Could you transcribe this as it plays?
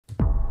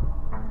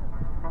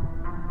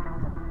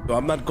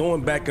I'm not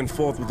going back and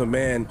forth with a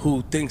man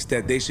who thinks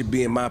that they should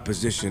be in my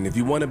position. If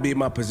you want to be in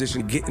my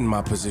position, get in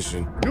my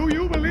position. Do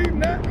you believe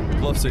that?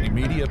 Bluff City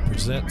Media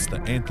presents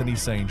The Anthony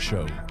Sain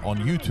Show on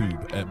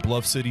YouTube at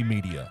Bluff City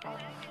Media.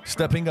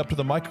 Stepping up to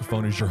the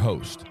microphone is your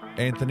host,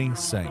 Anthony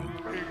Sain.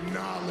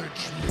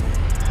 Acknowledge me.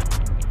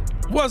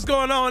 What's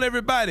going on,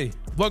 everybody?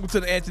 Welcome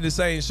to the Anthony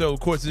Sain Show. Of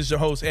course, this is your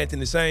host,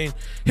 Anthony Sain.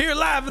 Here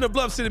live in the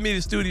Bluff City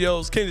Media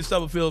Studios. Kenny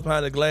Stubblefield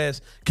behind the glass.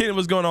 Kenny,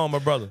 what's going on, my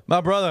brother?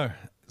 My brother,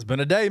 it's been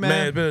a day, man.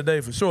 Man, it's been a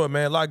day for sure,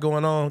 man. A lot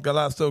going on. Got a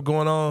lot of stuff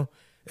going on.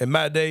 And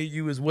my day,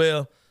 you as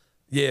well.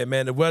 Yeah,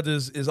 man, the weather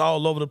is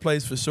all over the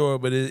place for sure,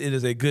 but it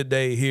is a good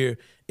day here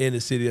in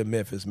the city of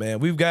Memphis, man.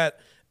 We've got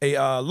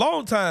a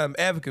longtime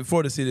advocate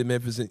for the city of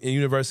Memphis and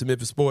University of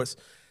Memphis sports.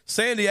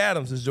 Sandy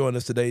Adams is joining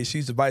us today.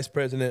 She's the vice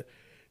president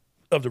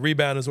of the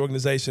Rebounders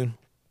organization,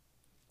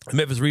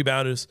 Memphis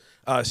Rebounders.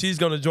 She's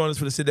going to join us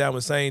for the Sit Down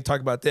with Sain,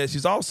 talk about that.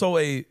 She's also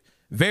a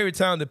very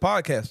talented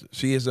podcaster.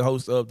 She is the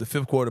host of the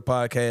Fifth Quarter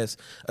podcast,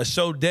 a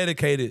show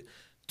dedicated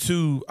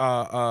to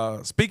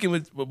speaking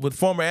with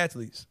former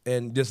athletes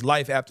and just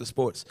life after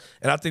sports.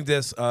 And I think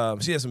that's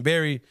she has some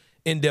very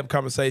in-depth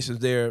conversations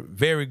there,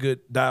 very good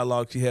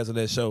dialogue she has on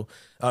that show.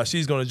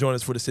 She's going to join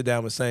us for the Sit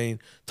Down with Sain,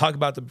 talk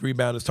about the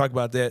Rebounders, talk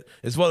about that,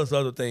 as well as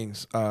other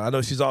things. I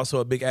know she's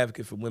also a big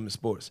advocate for women's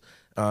sports.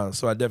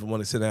 So I definitely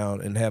want to sit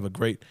down and have a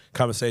great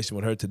conversation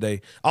with her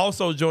today.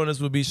 Also joining us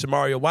will be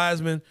Shemaria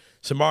Wiseman.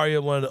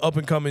 Shemaria, one of the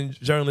up-and-coming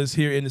journalists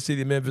here in the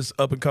city of Memphis,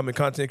 up-and-coming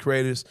content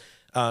creators.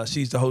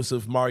 She's the host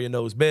of Maria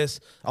Knows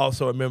Best,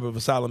 also a member of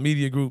Asylum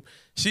Media Group.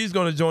 She's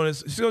going to join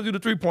us. She's going to do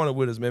the three-pointer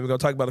with us, man. We're going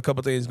to talk about a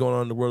couple things going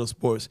on in the world of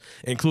sports,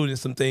 including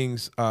some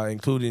things,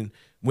 including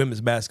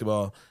women's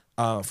basketball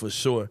for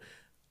sure.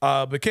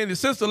 But, Kenny,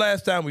 since the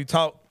last time we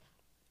talked,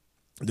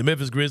 the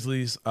Memphis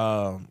Grizzlies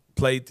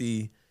played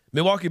the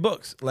Milwaukee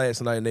Bucks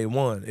last night, and they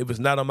won. It was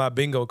not on my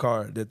bingo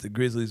card that the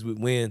Grizzlies would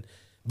win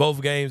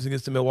both games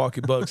against the Milwaukee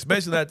Bucks,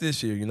 especially not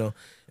this year, you know.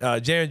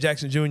 Jaren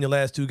Jackson Jr.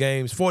 last two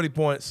games, 40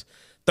 points,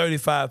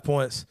 35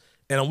 points.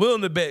 And I'm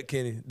willing to bet,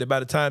 Kenny, that by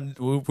the time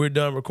we're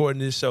done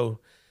recording this show,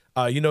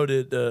 you know,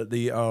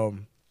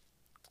 the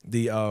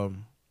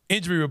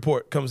injury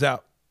report comes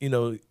out, you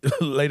know,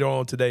 later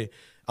on today.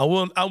 I'm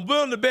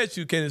willing to bet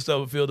you, Kenny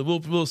Stubblefield, that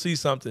we'll see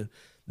something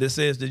that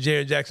says that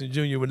Jaren Jackson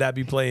Jr. would not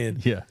be playing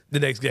the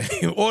next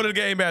game or the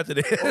game after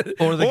that.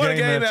 Or the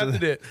game after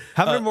that.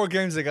 How many more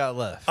games they got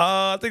left?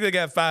 I think they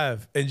got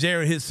 5, and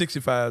Jaren hit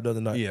 65 the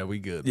other night. Yeah, we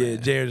good, Yeah, man.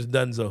 Jaren's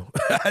donezo.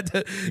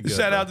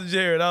 Shout out to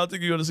Jaren. I don't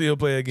think you're going to see him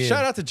play again.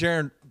 Shout out to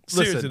Jaren.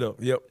 Seriously, though.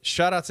 Yep.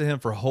 Shout out to him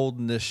for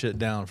holding this shit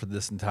down for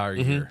this entire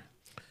year.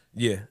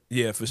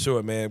 Yeah, for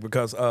sure, man,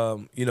 because,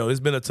 you know, it's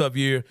been a tough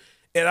year.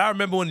 And I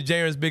remember when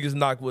Jaren's biggest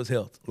knock was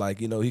health.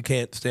 Like, you know, he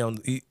can't stay on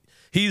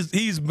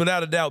He's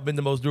without a doubt been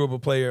the most durable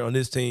player on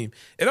this team.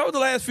 And over the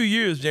last few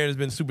years, Jaren has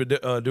been super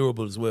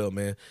durable as well,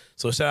 man.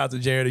 So shout out to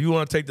Jaren. If you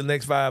want to take the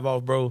next 5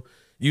 off, bro,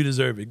 you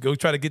deserve it. Go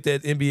try to get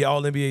that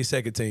All-NBA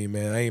second team,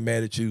 man. I ain't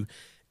mad at you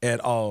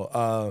at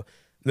all.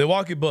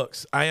 Milwaukee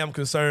Bucks, I am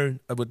concerned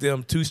with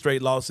them. 2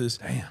 straight losses.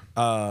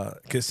 Damn.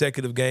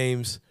 Consecutive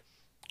games.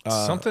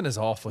 Something is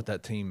off with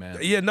that team, man.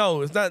 Yeah, no,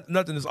 it's not.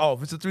 Nothing is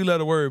off. It's a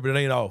 3-letter word, but it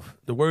ain't off.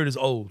 The word is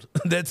old.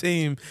 That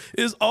team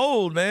is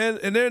old, man,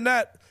 and they're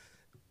not.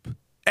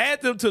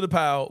 Add them to the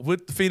pile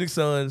with the Phoenix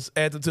Suns.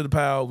 Add them to the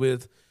pile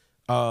with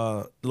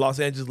the Los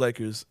Angeles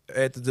Lakers.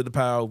 Add them to the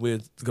pile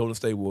with the Golden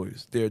State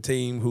Warriors. They're a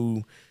team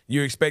who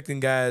you're expecting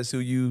guys who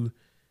you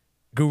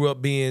grew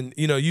up being,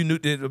 you know, you knew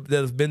that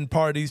have been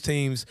part of these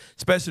teams,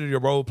 especially your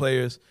role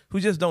players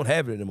who just don't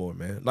have it anymore,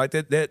 man. Like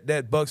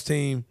that Bucks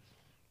team,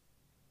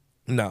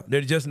 no,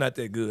 they're just not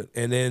that good.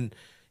 And then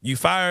you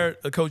fire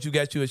a coach who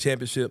got you a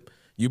championship.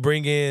 You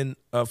bring in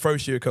a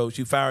first-year coach.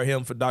 You fire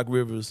him for Doc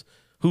Rivers,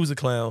 who's a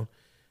clown.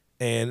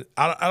 And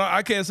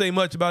I can't say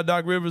much about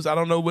Doc Rivers. I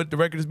don't know what the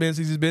record has been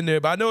since he's been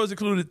there, but I know it's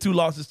included 2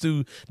 losses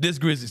to this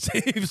Grizzlies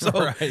team. So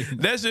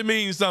that should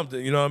mean something,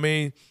 you know what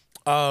I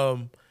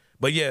mean?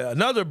 But, yeah,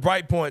 another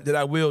bright point that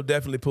I will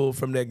definitely pull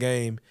from that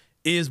game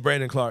is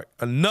Brandon Clarke.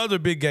 Another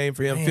big game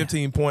for him,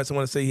 15 points. I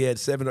want to say he had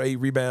 7 or 8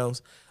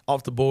 rebounds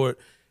off the board.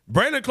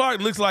 Brandon Clarke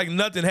looks like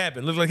nothing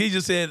happened. Looks like he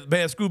just said,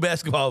 man, screw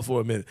basketball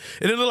for a minute.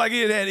 It didn't look like he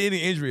had any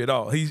injury at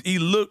all. He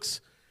looks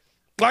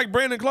like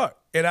Brandon Clarke.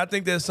 And I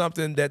think that's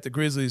something that the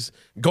Grizzlies,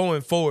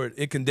 going forward,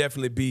 it can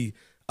definitely be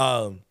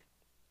something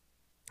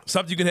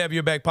you can have in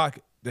your back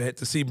pocket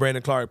to see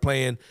Brandon Clarke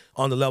playing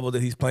on the level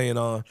that he's playing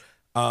on.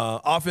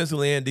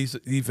 Offensively and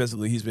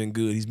defensively, he's been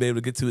good. He's been able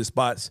to get to his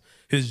spots.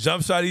 His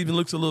jump shot even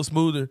looks a little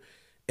smoother.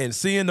 And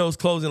seeing those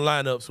closing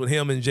lineups with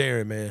him and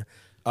Jaren,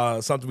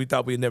 man, something we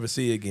thought we'd never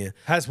see again.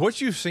 Has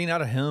what you've seen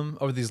out of him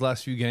over these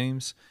last few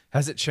games,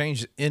 has it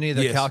changed any of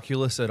the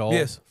calculus at all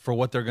for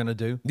what they're going to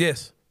do?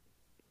 Yes.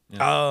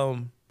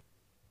 Yeah.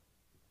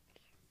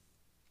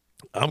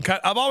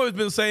 I've always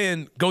been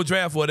saying go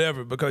draft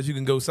whatever because you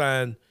can go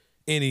sign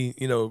any,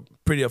 you know,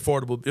 pretty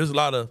affordable. There's a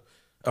lot of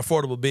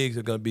affordable bigs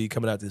that are going to be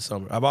coming out this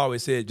summer. I've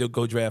always said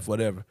go draft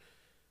whatever.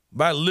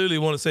 But I literally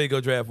want to say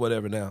go draft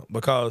whatever now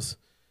because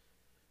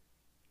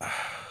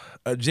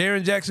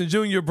Jaren Jackson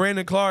Jr.,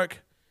 Brandon Clarke,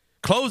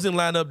 Closing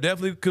lineup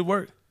definitely could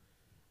work.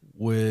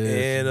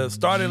 And a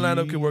starting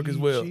lineup could work as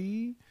well.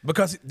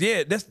 Because,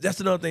 that's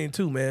another thing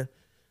too, man.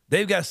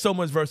 They've got so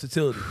much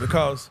versatility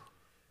because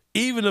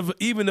even if a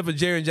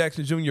Jaren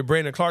Jackson Jr.,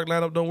 Brandon Clarke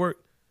lineup don't work,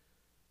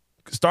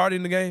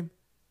 starting the game,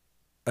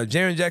 a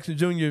Jaren Jackson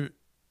Jr.,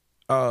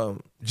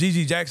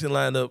 GG Jackson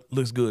lineup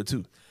looks good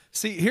too.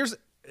 See,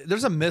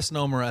 there's a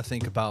misnomer I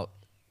think about.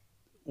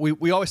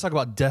 We always talk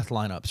about death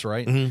lineups,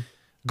 right? Mm-hmm.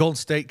 Golden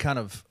State kind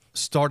of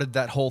started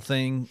that whole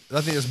thing.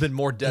 I think there's been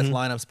more death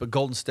lineups, but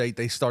Golden State,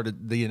 they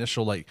started the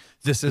initial,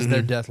 this is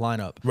their death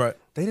lineup. Right.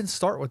 They didn't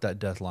start with that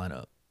death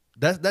lineup.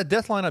 That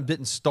death lineup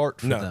didn't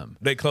start for them.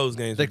 They closed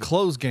games. They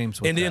closed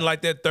games with and then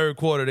that third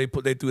quarter, they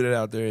threw that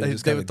out there. And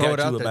they would throw it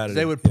out there.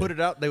 They would put it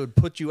out. They would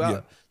put you out.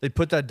 Yeah. They'd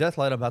put that death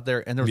lineup out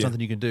there, and there was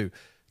nothing you can do.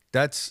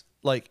 That's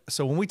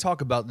so when we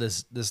talk about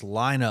this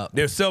lineup,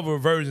 there's several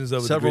versions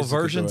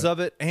of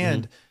it.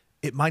 And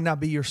it might not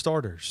be your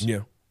starters.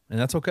 Yeah. And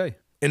that's okay.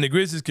 And the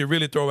Grizzlies can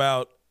really throw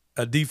out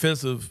a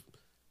defensive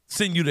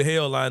send you to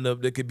hell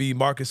lineup that could be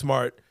Marcus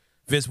Smart,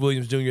 Vince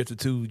Williams Jr. at the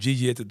 2,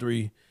 Gigi at the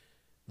 3,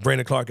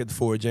 Brandon Clarke at the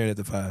 4, Jaren at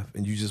the 5,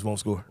 and you just won't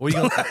score. What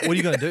are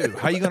you gonna do?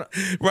 How are you gonna?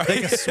 Right.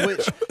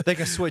 They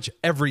can switch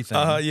everything.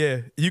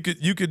 Yeah. You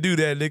could do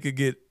that. And it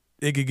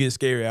could get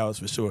scary hours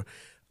for sure.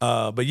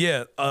 But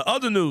yeah,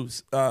 other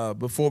news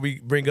before we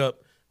bring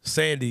up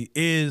Sandy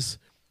is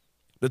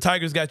the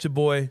Tigers got your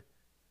boy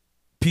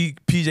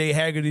PJ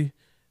Haggerty.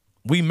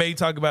 We may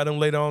talk about him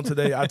later on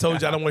today. I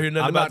told you I don't want to hear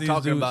nothing about these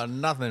dudes. I'm not talking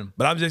about nothing.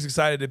 But I'm just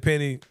excited that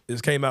Penny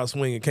just came out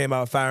swinging, came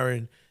out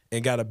firing,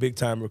 and got a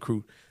big-time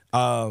recruit.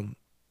 I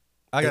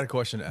got a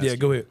question to ask. Yeah,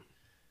 go ahead.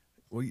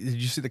 Well,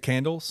 did you see the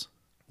candles?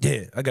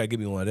 Yeah, I got to give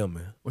me one of them,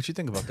 man. What you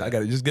think about that? I got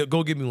to just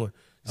go give me one.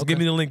 Just give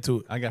me the link to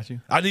it. I got you.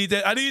 I need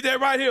that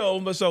right here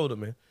on my shoulder,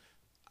 man.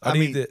 I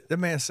need that. That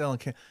man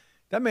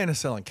is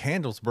selling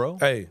candles, bro.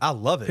 Hey, I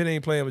love it. Penny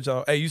ain't playing with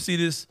y'all. Hey, you see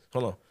this?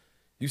 Hold on.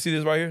 You see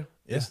this right here?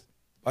 Yeah.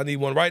 I need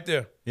one right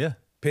there. Yeah.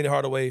 Penny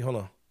Hardaway. Hold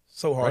on.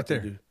 So hard right to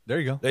there. do. There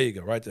you go. There you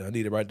go. Right there. I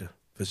need it right there.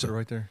 For sure. Put it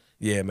right there.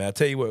 Yeah, man. I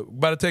tell you what. We're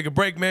about to take a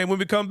break, man. When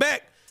we come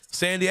back,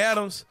 Sandy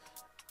Adams,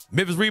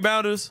 Memphis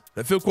Rebounders,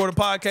 the Fifth Quarter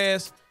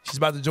Podcast. She's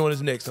about to join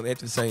us next on the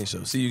Anthony Sain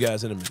Show. See you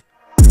guys in a minute.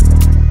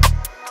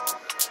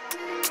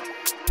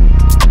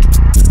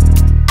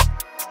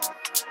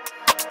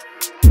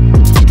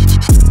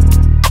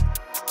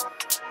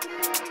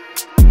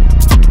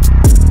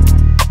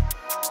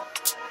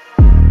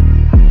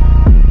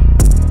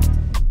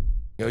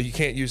 You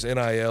can't use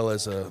NIL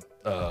as a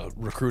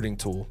recruiting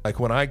tool. Like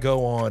when I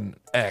go on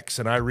X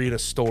and I read a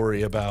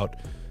story about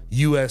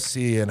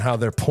USC and how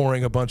they're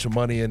pouring a bunch of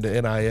money into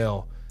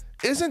NIL,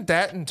 isn't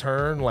that in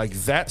turn, like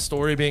that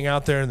story being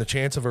out there and the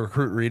chance of a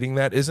recruit reading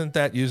that, isn't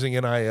that using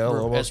NIL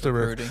almost to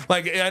recruiting?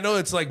 Like I know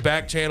it's like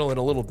back channel and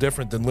a little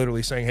different than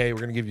literally saying, hey, we're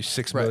going to give you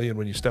 $6 million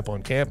when you step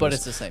on campus. But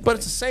it's the same. But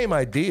it's the same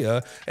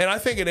idea. And I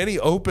think in any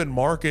open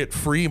market,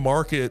 free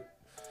market,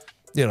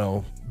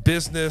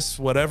 business,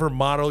 whatever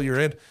model you're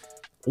in,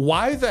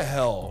 why the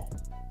hell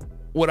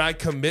would I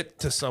commit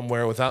to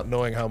somewhere without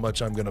knowing how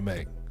much I'm going to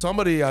make?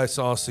 Somebody I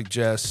saw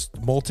suggest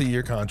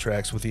multi-year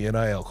contracts with the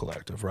NIL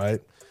collective, right?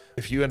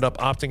 If you end up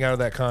opting out of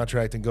that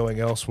contract and going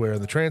elsewhere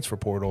in the transfer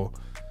portal,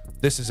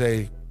 this is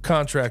a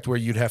contract where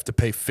you'd have to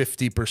pay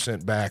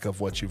 50% back of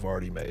what you've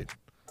already made.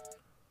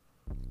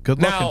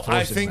 Good luck now, enforcing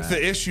I think that.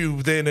 the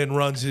issue then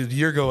runs,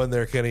 you're going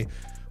there, Kenny.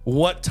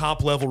 What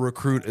top-level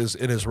recruit is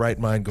in his right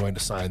mind going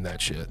to sign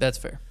that shit? That's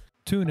fair.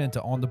 Tune in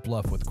to On the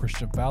Bluff with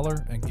Christian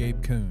Fowler and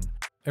Gabe Kuhn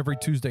every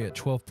Tuesday at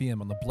 12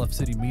 p.m. on the Bluff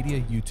City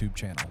Media YouTube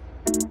channel.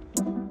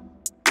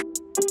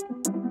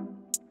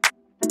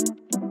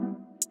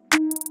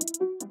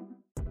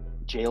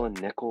 Jalen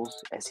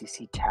Nichols,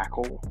 SEC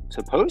tackle.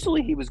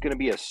 Supposedly he was going to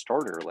be a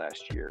starter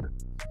last year.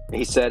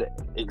 He said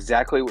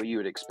exactly what you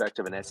would expect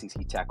of an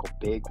SEC tackle.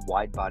 Big,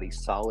 wide body,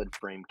 solid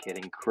frame kid,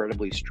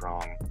 incredibly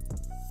strong.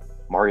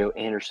 Mario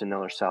Anderson,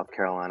 another South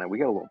Carolina. We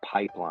got a little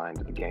pipeline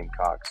to the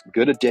Gamecocks.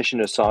 Good addition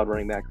to a solid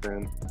running back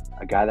room.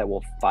 A guy that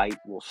will fight,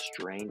 will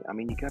strain. I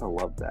mean, you got to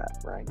love that,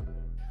 right?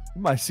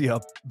 We might see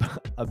a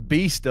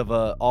beast of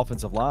a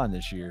offensive line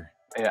this year.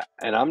 Yeah,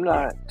 and I'm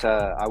not,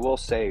 I will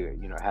say,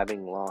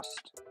 having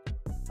lost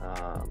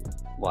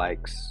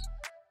likes,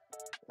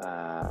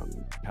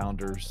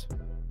 Pounders,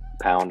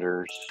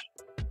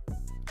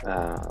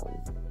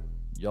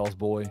 y'all's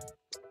boy,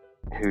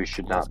 who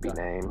should not be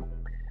named,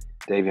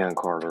 Davion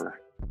Carter.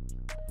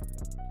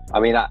 I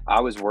mean,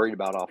 I was worried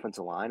about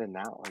offensive line, and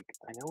now,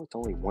 I know it's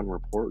only one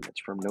report, and it's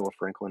from Noah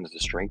Franklin as a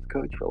strength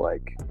coach, but I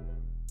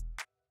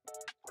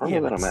don't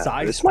know that I'm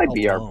at. This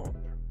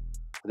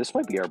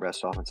might be our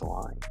best offensive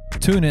line.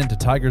 Tune in to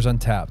Tigers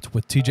Untapped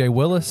with TJ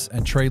Willis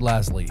and Trey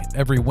Lasley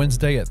every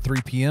Wednesday at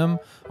 3 p.m.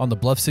 on the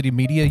Bluff City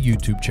Media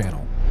YouTube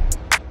channel.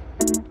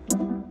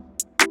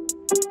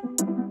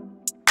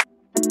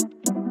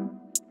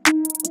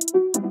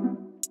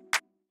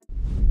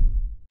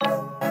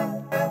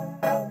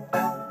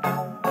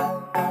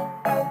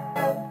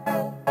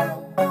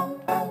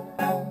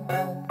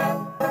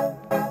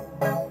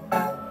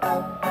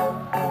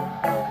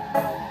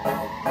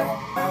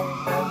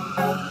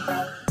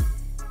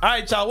 All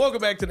right, y'all.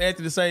 Welcome back to the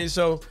Anthony Sain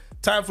Show.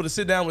 Time for the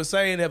sit down with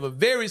Sain. Have a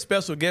very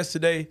special guest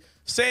today,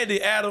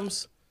 Sandy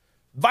Adams,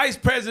 Vice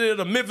President of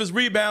the Memphis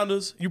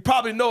Rebounders. You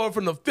probably know her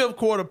from the Fifth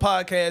Quarter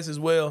podcast as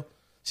well.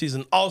 She's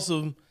an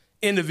awesome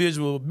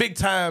individual,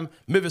 big-time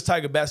Memphis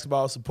Tiger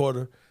basketball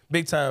supporter,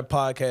 big-time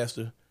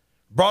podcaster.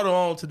 Brought her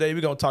on today.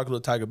 We're going to talk a little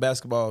Tiger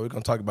basketball. We're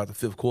going to talk about the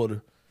Fifth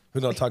Quarter.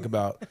 We're going to talk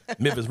about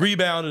Memphis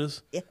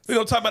Rebounders. Yes. We're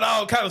going to talk about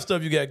all kind of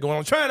stuff you got going on.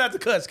 I'm trying not to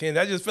cuss, Kenny.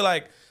 I just feel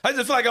like I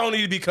don't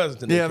need to be cussing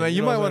today. Yeah, man,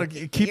 you might want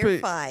to keep You're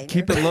it fine.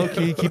 keep it low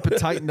key, keep it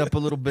tightened up a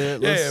little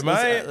bit. Let's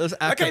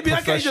act I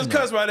can't just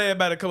cuss right there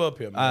about to come up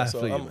here, man. I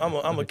So feel you, I'm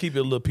gonna keep it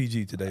a little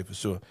PG today for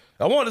sure.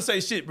 I want to say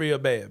shit real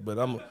bad, but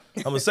I'm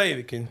gonna save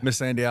it, Kenny. Miss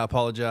Sandy, I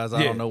apologize. I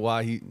Yeah. don't know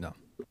why no.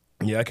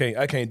 Yeah,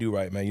 I can't do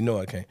right, man. You know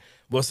I can't.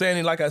 Well,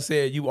 Sandy, like I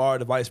said, you are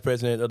the Vice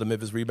President of the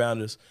Memphis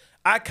Rebounders.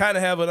 I kind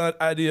of have an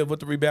idea of what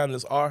the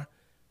Rebounders are.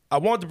 I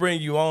want to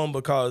bring you on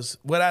because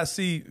what I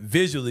see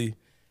visually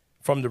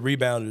from the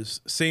Rebounders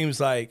seems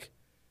like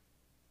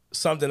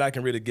something I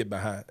can really get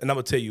behind, and I'm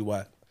gonna tell you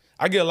why.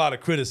 I get a lot of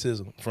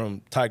criticism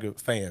from Tiger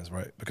fans,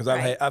 right? Because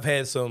I've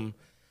had some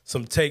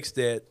takes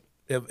that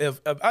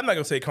if I'm not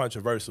gonna say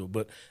controversial,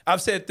 but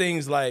I've said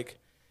things like,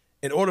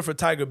 in order for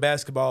Tiger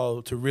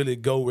basketball to really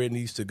go where it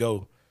needs to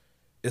go,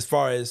 as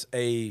far as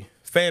a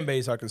fan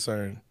base are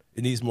concerned,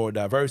 it needs more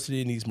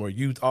diversity, it needs more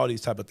youth, all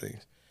these type of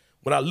things.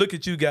 When I look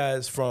at you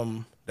guys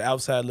from the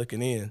outside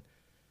looking in,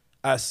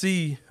 I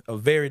see a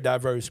very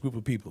diverse group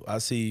of people. I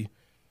see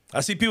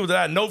people that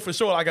I know for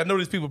sure. Like I know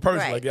these people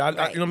personally. Right, You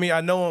know what I mean?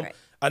 I know them.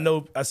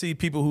 Right. I see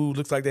people who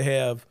looks like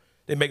they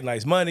make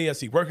nice money. I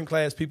see working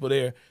class people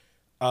there.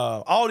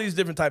 All these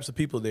different types of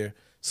people there.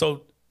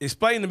 So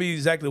explain to me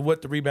exactly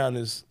what the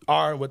Rebounders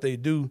are, what they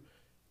do,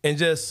 and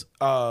just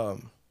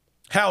how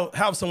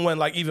someone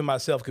like even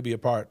myself could be a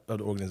part of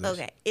the organization.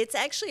 Okay. It's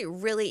actually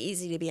really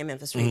easy to be a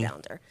Memphis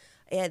Rebounder.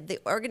 The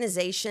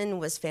organization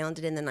was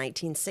founded in the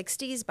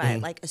 1960s by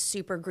like a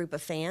super group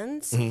of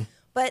fans.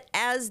 But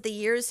as the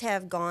years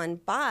have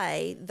gone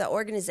by, the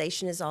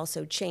organization has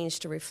also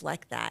changed to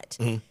reflect that.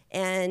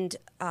 And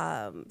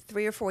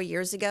 3 or 4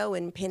 years ago,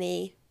 when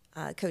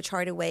Coach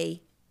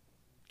Hardaway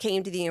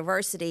came to the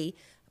university,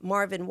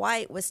 Marvin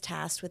White was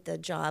tasked with the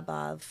job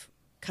of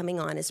coming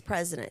on as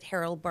president.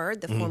 Harold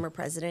Byrd, the former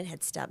president,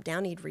 had stepped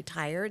down. He'd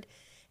retired.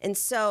 And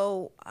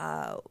so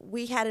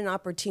we had an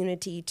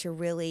opportunity to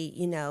really,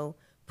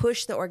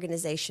 push the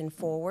organization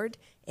forward,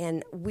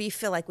 and we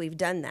feel like we've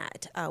done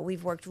that.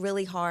 We've worked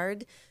really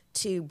hard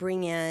to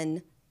bring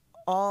in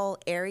all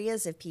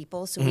areas of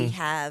people. So we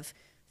have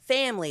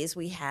families,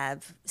 we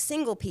have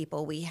single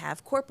people, we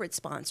have corporate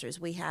sponsors,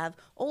 we have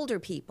older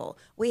people.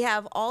 We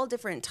have all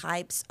different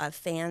types of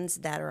fans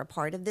that are a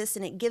part of this,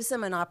 and it gives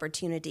them an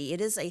opportunity. It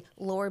is a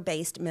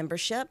lore-based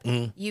membership.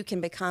 You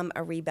can become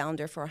a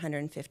rebounder for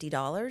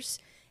 $150.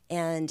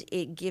 And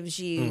it gives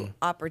you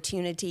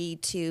opportunity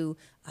to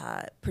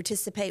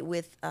participate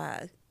with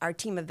our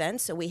team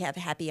events. So we have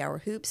Happy Hour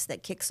Hoops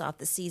that kicks off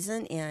the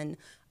season in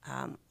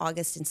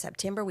August and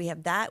September. We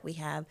have that. We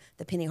have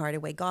the Penny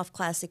Hardaway Golf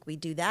Classic. We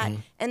do that.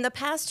 And the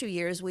past 2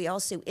 years, we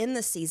also end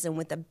the season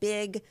with a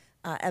big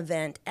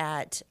event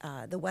at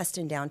the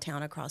Westin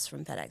downtown across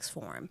from FedEx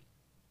Forum.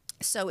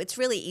 So it's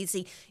really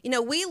easy.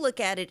 We look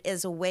at it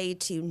as a way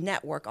to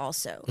network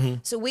also.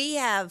 So we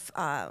have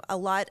a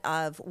lot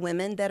of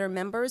women that are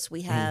members.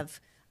 We have,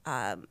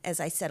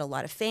 as I said, a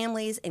lot of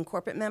families and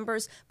corporate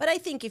members. But I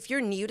think if you're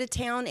new to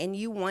town and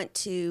you want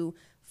to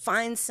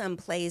find some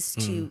place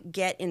to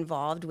get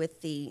involved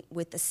with the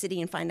city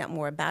and find out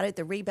more about it,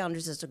 the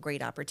Rebounders is a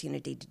great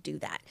opportunity to do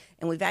that.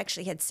 And we've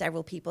actually had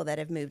several people that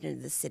have moved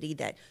into the city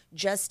that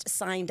just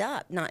signed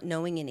up not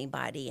knowing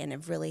anybody and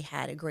have really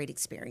had a great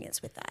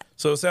experience with that.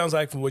 So it sounds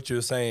like from what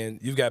you're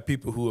saying, you've got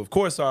people who, of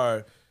course,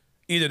 are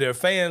either they're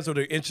fans or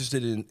they're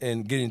interested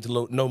in getting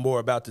to know more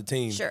about the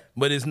team. Sure.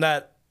 But it's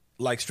not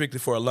like strictly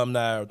for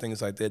alumni or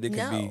things like that. It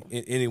can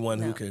be anyone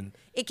who can.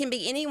 It can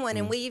be anyone,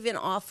 and we even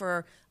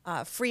offer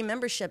free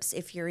memberships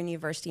if you're a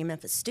University of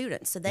Memphis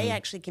student. So they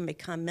actually can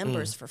become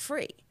members for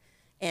free.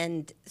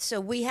 And so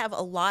we have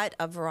a lot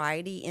of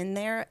variety in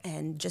there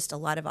and just a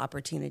lot of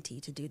opportunity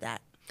to do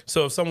that.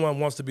 So if someone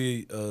wants to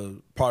be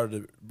part of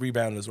the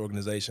Rebounders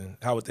organization,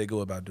 how would they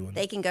go about doing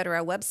They it? can go to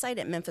our website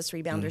at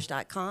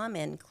memphisrebounders.com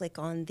and click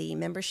on the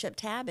membership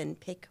tab and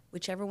pick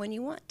whichever one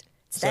you want.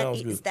 It's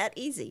that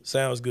easy.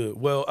 Sounds good.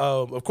 Well,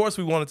 of course,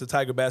 we wanted the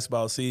Tiger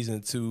basketball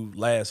season to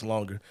last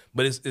longer,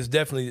 but it's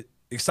definitely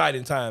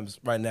exciting times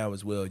right now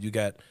as well. You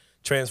got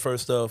transfer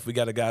stuff. We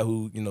got a guy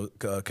who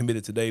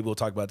committed today. We'll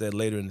talk about that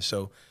later in the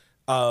show.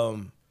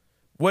 If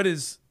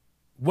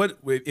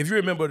you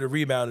remember the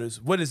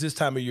Rebounders, what does this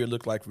time of year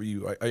look like for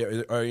you?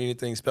 Are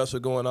anything special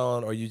going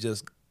on, or are you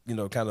just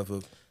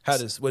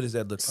what does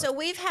that look like? So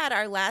we've had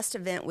our last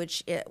event,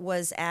 which it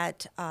was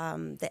at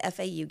the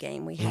FAU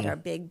game. We had our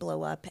big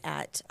blow up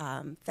at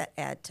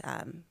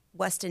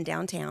Weston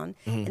downtown,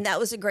 and that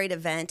was a great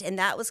event, and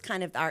that was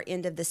kind of our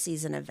end of the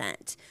season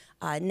event.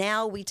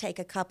 Now we take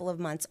a couple of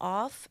months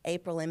off,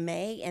 April and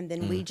May, and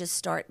then we just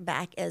start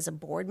back as a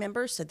board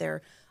member. So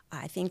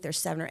I think there's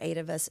 7 or 8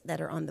 of us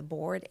that are on the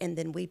board, and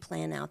then we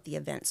plan out the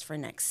events for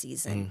next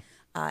season.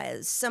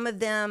 Some of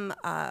them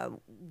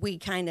we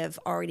kind of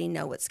already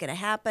know what's going to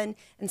happen,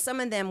 and some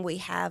of them we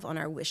have on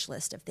our wish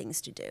list of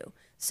things to do.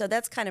 So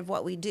that's kind of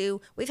what we do.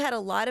 We've had a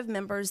lot of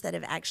members that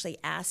have actually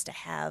asked to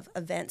have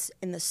events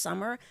in the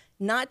summer,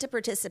 not to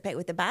participate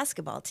with the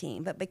basketball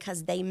team, but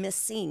because they miss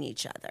seeing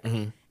each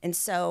other. And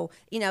so,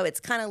 it's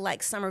kind of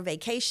like summer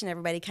vacation.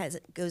 Everybody kind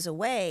of goes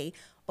away.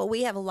 But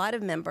we have a lot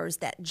of members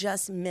that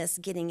just miss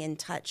getting in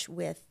touch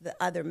with the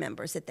other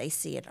members that they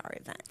see at our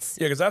events.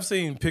 Yeah, because I've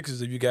seen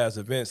pictures of you guys'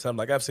 events.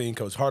 I've seen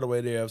Coach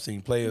Hardaway there. I've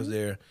seen players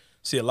there.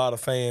 See a lot of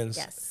fans.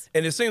 Yes.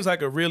 And it seems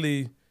like a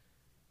really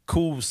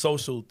cool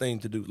social thing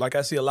to do. Like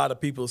I see a lot of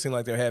people seem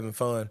like they're having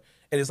fun.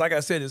 And it's like I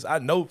said, I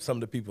know some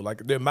of the people.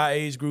 Like they're my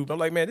age group. I'm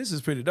like, man, this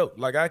is pretty dope.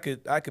 Like I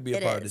could be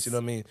a part of this. You know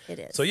what I mean? It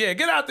is. So yeah,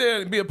 get out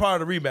there and be a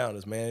part of the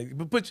Rebounders,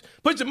 man.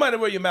 Put your money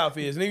where your mouth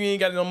is. And if you ain't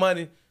got no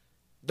money,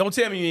 don't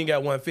tell me you ain't got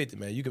 150,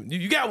 man.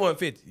 You got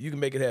 150. You can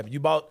make it happen. You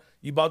bought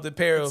the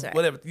pair of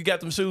whatever. You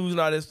got them shoes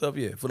and all that stuff.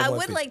 Yeah. For the I 150.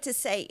 would like to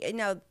say,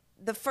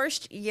 the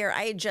first year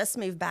I had just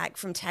moved back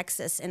from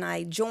Texas, and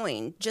I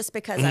joined just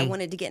because I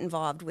wanted to get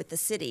involved with the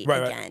city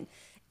again. Right.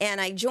 And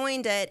I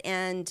joined it,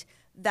 and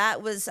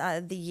that was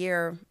the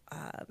year,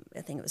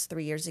 I think it was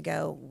 3 years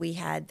ago, we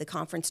had the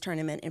conference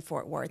tournament in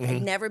Fort Worth.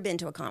 I'd never been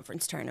to a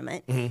conference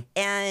tournament.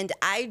 And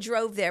I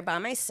drove there by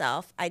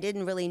myself. I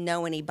didn't really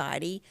know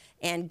anybody,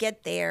 and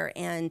get there,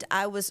 and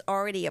I was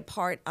already a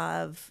part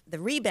of the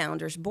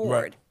Rebounders board.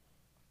 Right.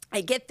 I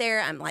get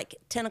there, I'm like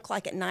 10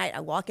 o'clock at night, I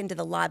walk into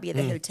the lobby of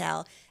the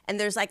hotel, and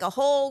there's like a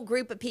whole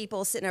group of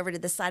people sitting over to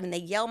the side, and they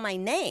yell my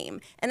name.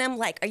 And I'm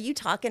like, are you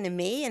talking to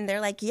me? And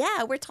they're like,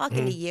 yeah, we're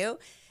talking to you.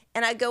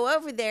 And I go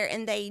over there,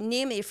 and they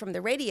knew me from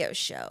the radio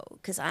show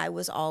because I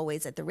was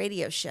always at the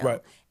radio show.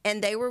 Right.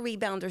 And they were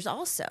Rebounders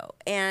also.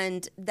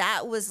 And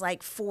that was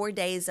like 4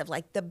 days of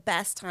like the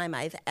best time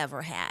I've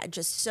ever had.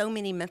 Just so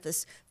many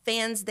Memphis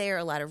fans there,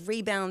 a lot of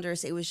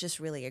Rebounders. It was just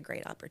really a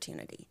great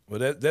opportunity.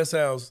 Well, that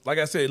sounds, like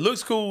I said, it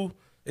looks cool.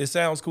 It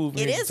sounds cool for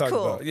me to talk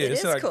about. Yeah, it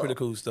sounds like pretty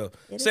cool stuff.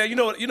 Say, you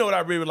know what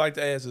I really would like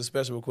to ask as a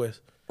special request?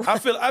 I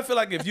feel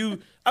like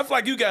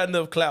you got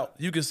enough clout,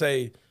 you could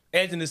say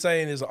Anthony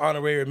Sain is an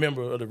honorary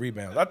member of the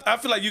Rebound. I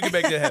feel like you can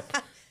make that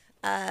happen.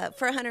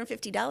 For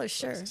 $150,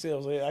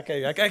 sure. I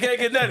can't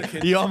get nothing,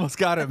 kid. You almost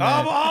got it, man.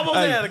 I almost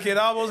had it, kid.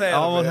 I almost had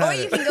it.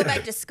 Or you can go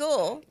back to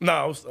school.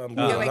 No, I'm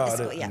good. Go back to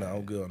school, yeah. No,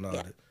 I'm good on all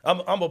that.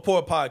 I'm a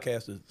poor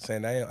podcaster,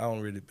 saying I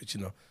don't really, but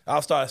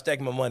I'll start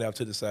stacking my money out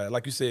to the side.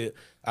 Like you said,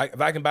 if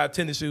I can buy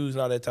tennis shoes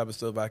and all that type of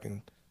stuff, I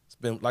can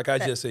spend, like I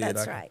just said.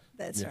 That's right.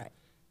 That's right.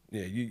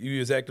 Yeah,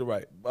 you're exactly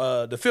right.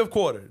 The Fifth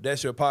Quarter,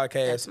 that's your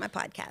podcast. That's my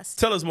podcast.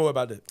 Tell us more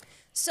about it.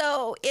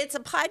 So it's a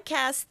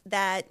podcast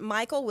that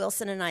Michael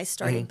Wilson and I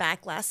started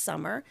back last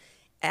summer.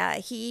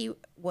 He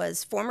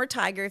was former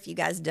Tiger, if you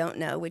guys don't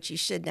know, which you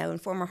should know,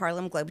 and former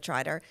Harlem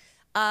Globetrotter.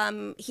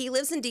 He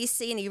lives in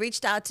D.C., and he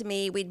reached out to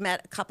me. We'd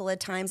met a couple of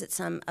times at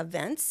some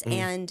events,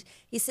 and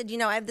he said,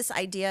 I have this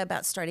idea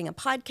about starting a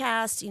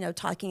podcast,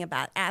 talking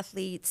about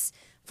athletes,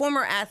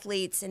 former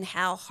athletes, and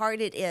how hard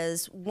it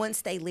is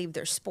once they leave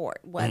their sport,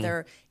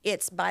 whether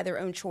it's by their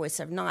own choice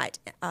or not.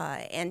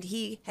 And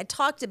he had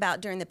talked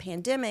about during the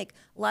pandemic,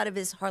 a lot of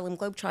his Harlem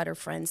Globetrotter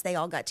friends, they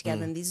all got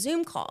together in these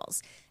Zoom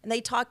calls, and they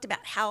talked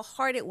about how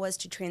hard it was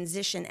to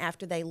transition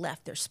after they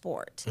left their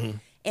sport.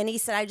 And he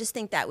said, I just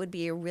think that would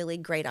be a really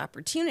great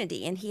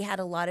opportunity. And he had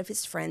a lot of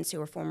his friends who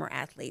were former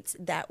athletes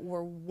that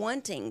were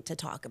wanting to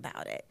talk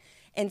about it.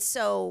 And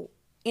so,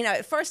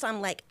 at first I'm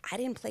like, I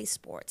didn't play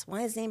sports.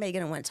 Why is anybody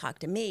going to want to talk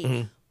to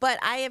me? But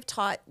I have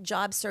taught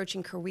job search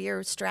and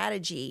career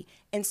strategy.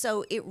 And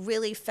so it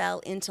really fell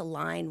into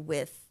line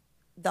with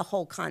the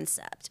whole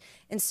concept.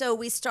 And so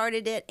we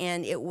started it,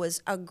 and it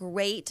was a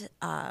great,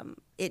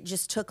 it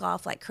just took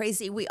off like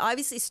crazy. We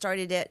obviously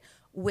started it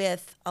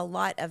with a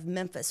lot of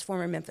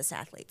former Memphis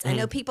athletes. I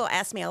know people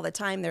ask me all the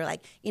time, they're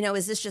like,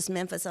 is this just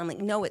Memphis? I'm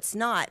like, no, it's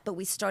not. But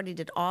we started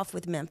it off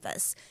with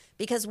Memphis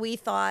because we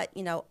thought,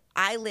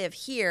 I live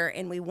here,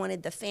 and we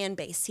wanted the fan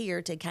base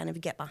here to kind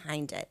of get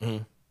behind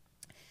it.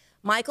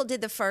 Michael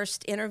did the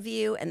first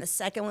interview, and the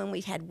second one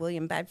we had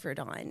William Bedford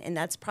on, and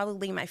that's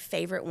probably my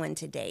favorite one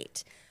to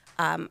date.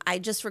 I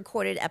just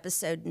recorded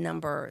episode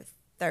number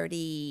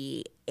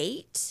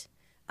 38.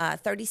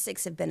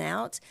 36 have been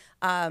out.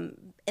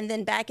 And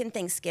then back in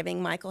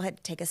Thanksgiving, Michael had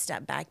to take a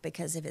step back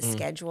because of his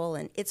schedule.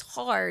 And it's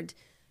hard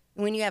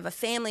when you have a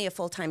family, a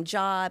full-time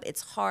job, it's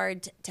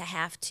hard to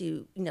have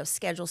to,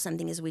 schedule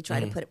something as we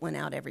try to put one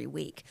out every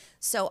week.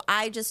 So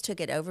I just took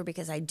it over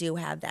because I do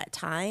have that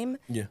time.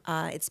 Yeah.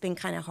 It's been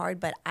kind of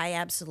hard, but I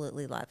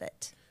absolutely love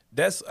it.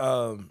 That's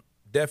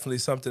definitely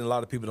something a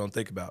lot of people don't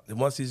think about. And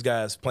once these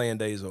guys' playing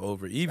days are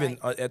over, even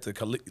at the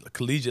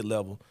collegiate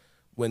level,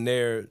 when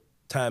their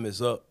time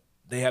is up,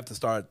 they have to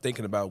start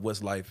thinking about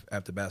what's life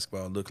after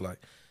basketball look like.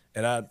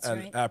 And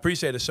I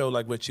appreciate a show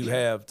like what you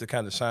have to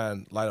kind of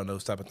shine light on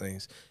those type of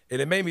things.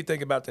 And it made me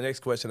think about the next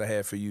question I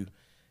had for you.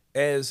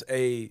 As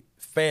a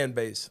fan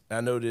base,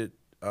 I know that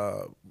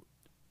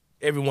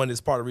everyone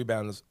that's part of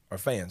Rebounders are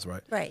fans,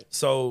 right? Right.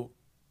 So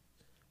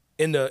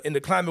in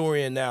the climate we're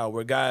in now,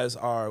 where guys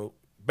are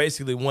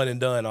basically one and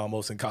done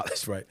almost in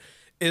college, right?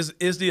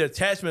 Is the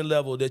attachment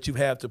level that you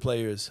have to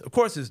players, of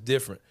course it's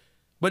different,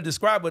 but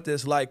describe what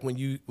that's like when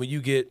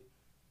you get,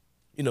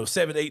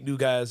 7, 8 new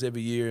guys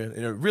every year, and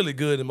they're really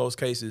good in most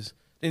cases.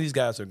 Then these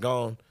guys are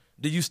gone.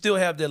 Do you still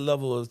have that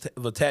level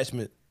of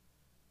attachment?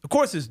 Of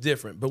course it's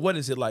different, but what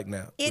is it like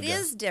now? It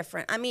is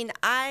different. I mean,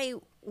 I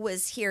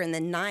was here in the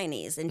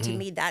 90s, and to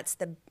me that's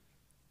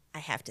I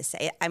have to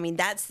say,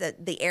 that's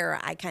the era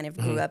I kind of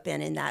grew up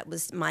in, and that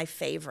was my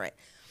favorite.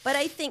 But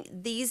I think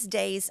these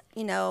days,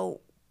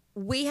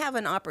 we have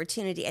an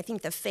opportunity, I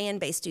think the fan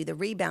base do, the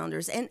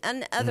Rebounders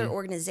and other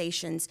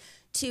organizations,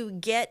 to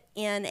get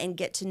in and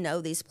get to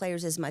know these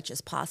players as much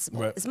as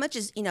possible, as much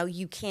as,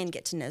 you can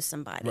get to know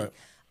somebody.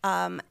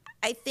 Right.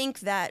 I think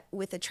that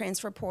with the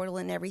transfer portal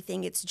and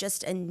everything, it's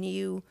just a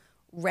new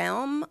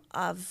realm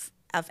of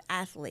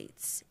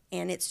athletes,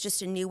 and it's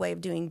just a new way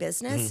of doing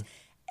business.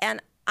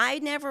 And I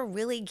never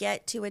really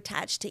get too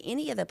attached to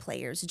any of the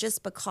players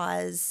just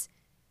because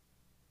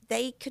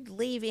they could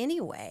leave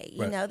anyway.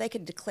 They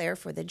could declare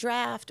for the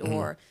draft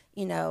or,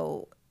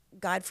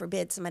 God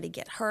forbid somebody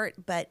get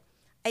hurt. But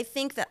I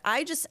think that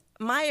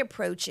my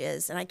approach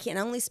is, and I can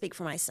only speak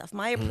for myself,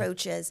 my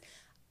approach is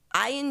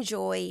I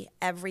enjoy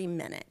every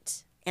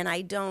minute, and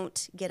I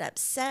don't get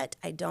upset.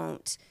 I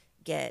don't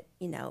get,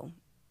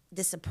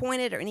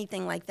 disappointed or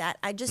anything like that.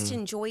 I just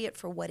enjoy it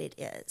for what it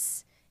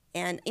is.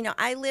 And,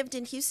 I lived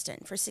in Houston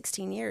for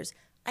 16 years.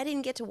 I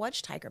didn't get to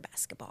watch Tiger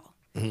basketball.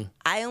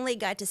 I only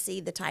got to see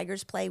the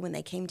Tigers play when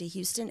they came to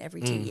Houston every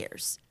 2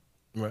 years.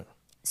 Right.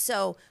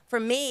 So for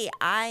me,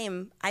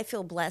 I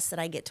feel blessed that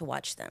I get to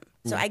watch them.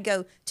 So I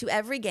go to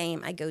every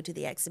game, I go to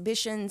the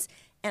exhibitions,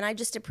 and I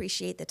just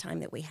appreciate the time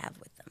that we have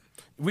with them.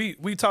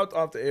 We talked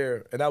off the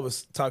air, and I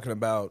was talking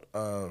about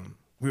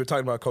we were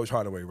talking about Coach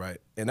Hardaway, right?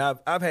 And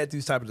I've had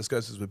these type of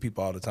discussions with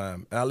people all the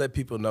time, and I let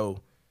people know,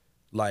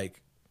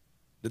 like,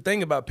 the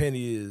thing about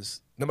Penny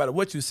is no matter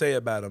what you say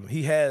about him,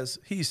 he's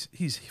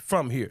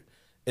from here.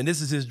 And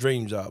this is his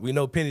dream job. We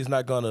know Penny's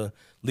not going to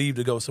leave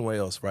to go somewhere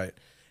else, right?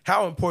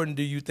 How important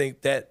do you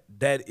think that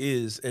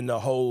is in the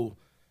whole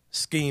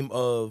scheme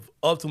of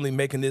ultimately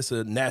making this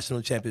a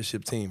national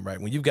championship team, right?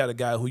 When you've got a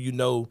guy who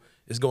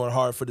is going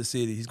hard for the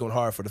city, he's going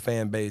hard for the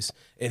fan base,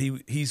 and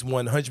he's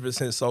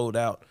 100% sold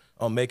out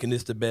on making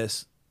this the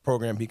best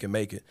program he can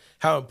make it.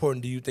 How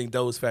important do you think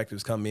those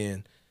factors come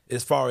in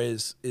as far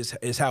as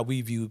how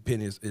we view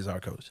Penny as our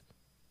coach?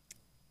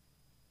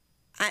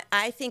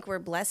 I think we're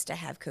blessed to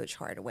have Coach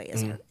Hardaway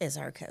as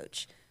our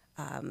coach,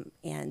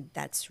 and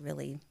that's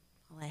really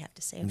all I have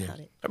to say about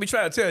it. I be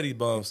trying to tell these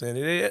bums, saying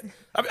it.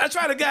 I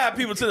try to guide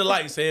people to the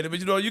light, saying it, but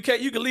you can't.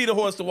 You can lead a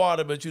horse to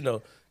water, but you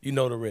know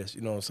the rest.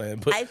 You know what I'm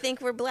saying? But I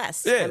think we're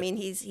blessed. Yeah. I mean,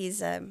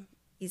 he's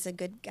a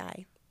good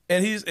guy,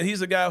 and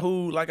he's a guy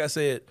who, like I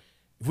said,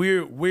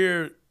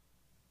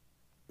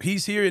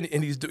 he's here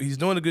and he's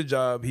doing a good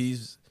job.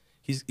 He's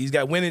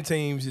got winning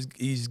teams.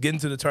 He's getting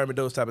to the tournament,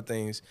 those type of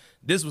things.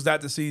 This was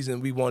not the season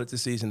we wanted the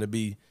season to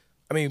be.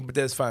 I mean, but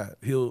that's fine.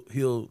 He'll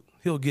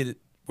get it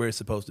where it's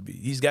supposed to be.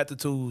 He's got the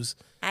tools.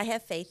 I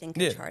have faith in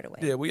Coach Hardaway.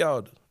 Yeah, we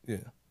all do. Yeah.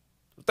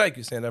 Thank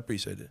you, Sain. I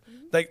appreciate it.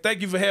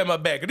 Thank you for having my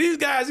back.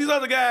 These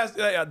other guys,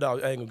 I ain't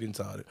gonna get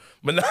into it.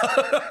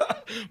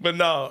 But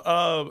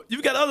no,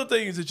 you've got other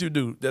things that you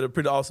do that are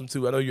pretty awesome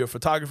too. I know you're a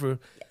photographer.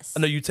 Yes. I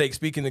know you take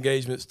speaking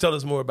engagements. Tell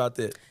us more about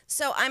that.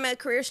 So I'm a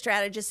career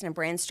strategist and a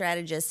brand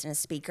strategist and a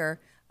speaker.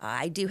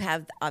 I do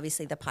have,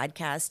 obviously, the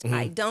podcast.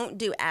 I don't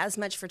do as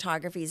much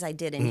photography as I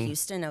did in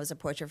Houston. I was a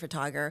portrait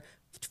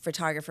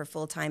photographer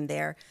full-time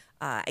there.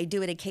 I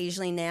do it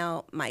occasionally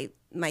now. My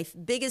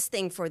biggest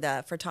thing for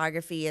the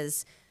photography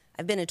is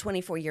I've been a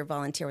 24-year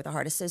volunteer with the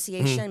Heart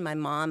Association. My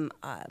mom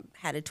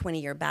had a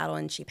 20-year battle,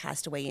 and she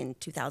passed away in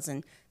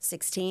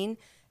 2016.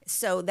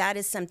 So that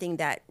is something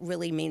that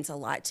really means a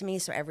lot to me.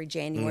 So every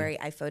January,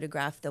 I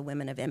photograph the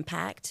women of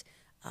impact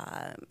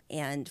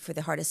and for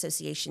the Heart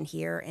Association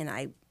here, and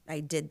I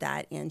did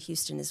that in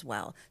Houston as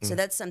well. So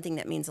that's something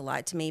that means a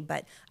lot to me.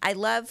 But I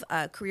love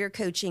career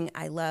coaching.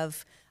 I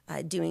love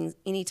doing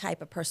any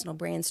type of personal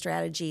brand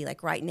strategy.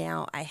 Like right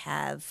now, I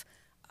have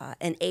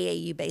an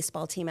AAU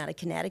baseball team out of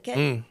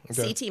Connecticut,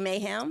 CT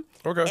Mayhem.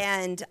 Okay.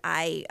 And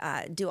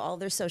I do all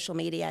their social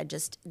media. I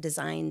just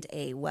designed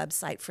a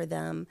website for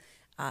them.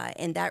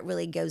 And that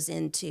really goes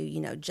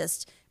into,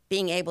 just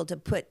being able to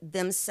put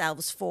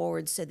themselves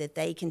forward so that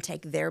they can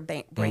take their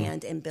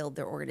brand and build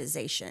their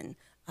organization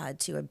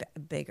to a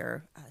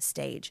bigger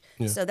stage.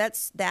 Yeah. So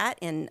that's that,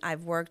 and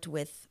I've worked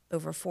with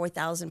over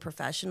 4,000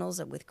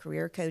 professionals with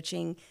career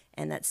coaching,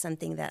 and that's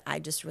something that I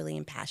just really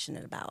am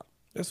passionate about.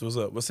 That's what's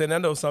up. Well, Sain, I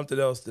know something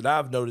else that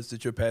I've noticed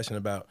that you're passionate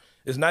about.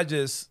 It's not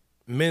just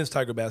men's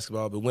Tiger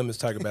basketball, but women's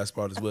Tiger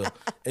basketball as well,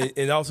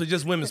 and also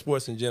just women's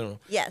sports in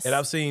general. Yes. And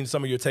I've seen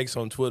some of your takes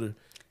on Twitter.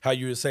 how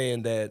you were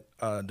saying that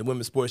the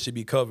women's sports should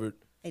be covered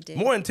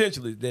more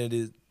intentionally than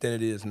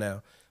it is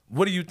now.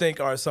 What do you think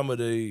are some of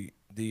the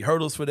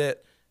hurdles for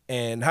that,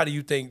 and how do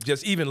you think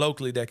just even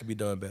locally that could be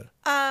done better?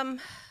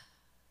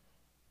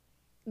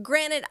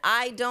 Granted,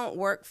 I don't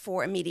work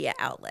for a media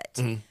outlet.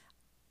 Mm-hmm.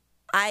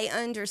 I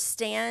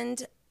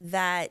understand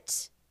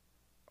that,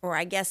 or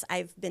I guess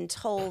I've been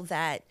told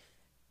that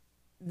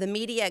the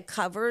media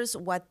covers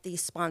what the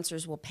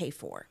sponsors will pay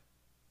for.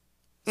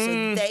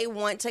 So they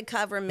want to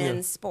cover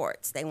men's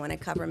sports. They want to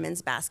cover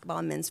men's basketball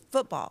and men's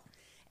football.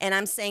 And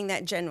I'm saying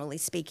that generally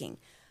speaking.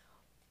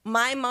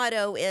 My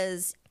motto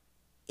is,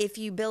 if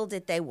you build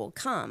it, they will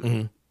come.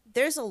 Mm-hmm.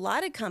 There's a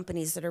lot of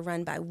companies that are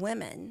run by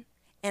women.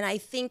 And I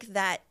think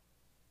that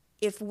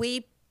if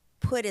we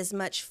put as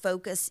much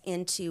focus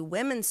into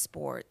women's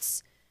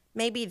sports,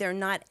 maybe they're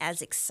not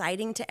as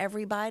exciting to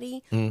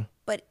everybody.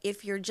 But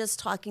if you're just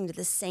talking to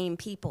the same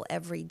people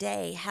every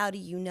day, how do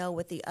you know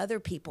what the other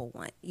people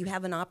want? You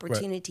have an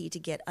opportunity to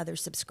get other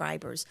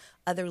subscribers,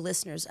 other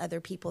listeners, other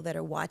people that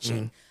are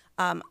watching.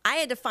 I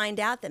had to find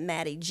out that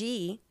Maddie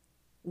G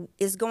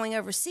is going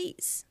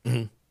overseas.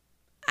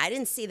 I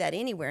didn't see that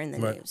anywhere in the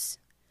news.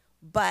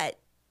 But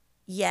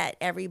yet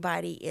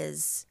everybody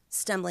is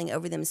stumbling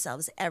over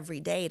themselves every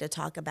day to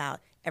talk about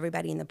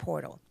everybody in the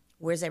portal.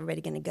 Where's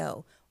everybody going to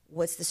go?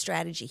 What's the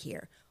strategy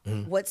here?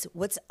 What's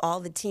all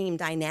the team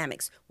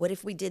dynamics? What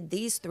if we did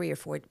these 3 or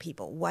 4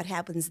 people? What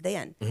happens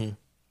then?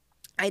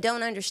 I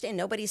don't understand.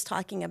 Nobody's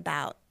talking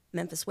about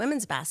Memphis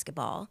women's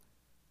basketball,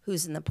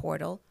 who's in the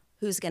portal,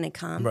 who's going to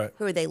come,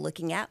 who are they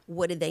looking at,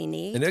 what do they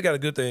need? And they got a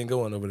good thing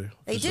going over there.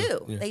 They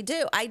do. Yeah. They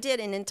do. I did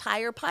an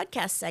entire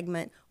podcast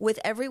segment with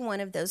every one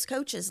of those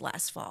coaches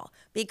last fall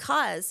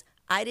because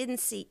I didn't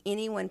see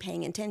anyone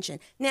paying attention.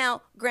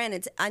 Now,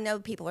 granted, I know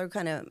people are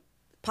going to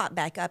pop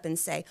back up and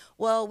say,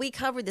 well, we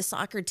covered the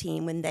soccer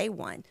team when they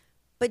won.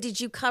 But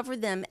did you cover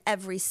them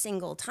every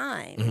single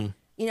time?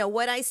 You know,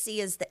 what I see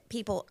is that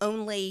people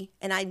only,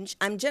 and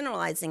I'm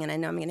generalizing, and I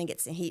know I'm going to get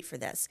some heat for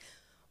this,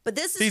 but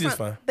this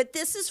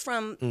is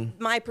from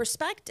my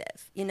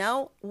perspective. You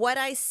know, what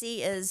I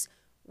see is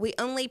we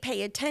only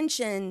pay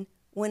attention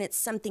when it's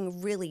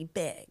something really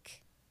big.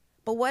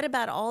 But what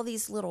about all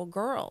these little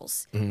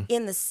girls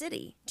in the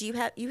city? Do you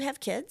have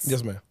kids?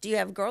 Yes, ma'am. Do you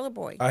have a girl or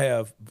boy? I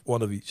have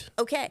one of each.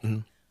 Okay.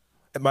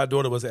 And my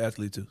daughter was an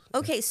athlete too.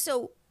 Okay,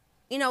 so,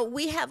 you know,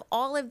 we have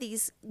all of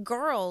these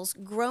girls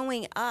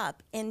growing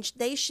up, and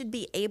they should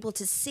be able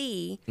to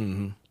see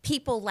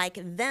people like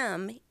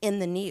them in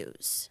the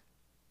news.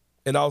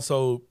 And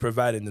also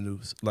providing the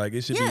news. Like,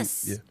 it should be,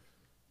 yeah.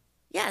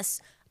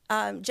 Yes.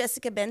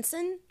 Jessica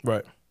Benson.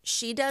 Right.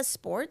 She does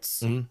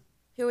sports.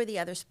 Who are the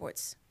other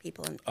sports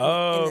people in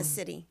the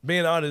city?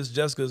 Being honest,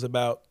 Jessica's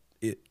about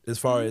it as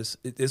far as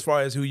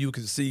who you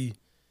can see.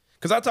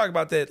 Because I talk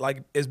about that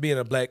like as being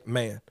a black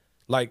man.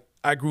 Like,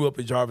 I grew up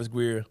with Jarvis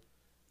Greer, you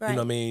know what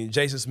I mean,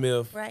 Jason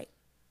Smith,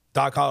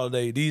 Doc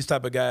Holliday, these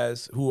type of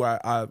guys who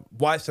I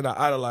watched and I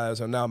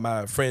idolize are now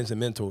my friends and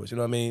mentors, you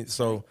know what I mean?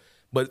 So,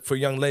 but for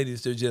young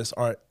ladies, there just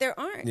aren't. There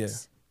aren't. Yeah.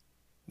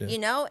 You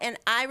know, and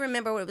I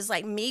remember what it was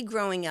like me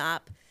growing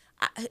up.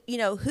 You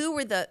know, who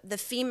were the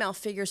female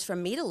figures for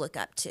me to look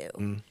up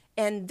to?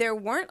 And there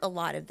weren't a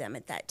lot of them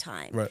at that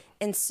time. Right.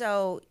 And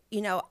so,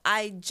 you know,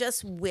 I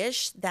just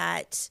wish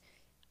that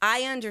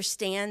I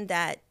understand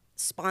that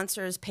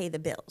sponsors pay the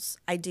bills.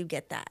 I do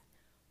get that.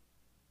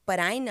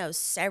 But I know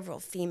several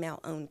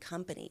female-owned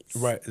companies.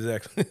 Right,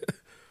 exactly.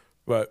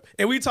 Right.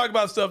 And we talk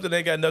about stuff that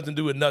ain't got nothing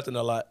to do with nothing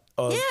a lot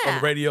on the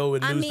radio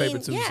and newspaper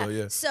too.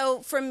 So,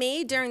 So for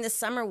me, during the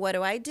summer, what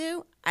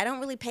do? I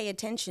don't really pay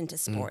attention to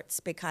sports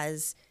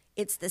because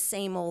it's the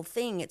same old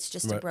thing. It's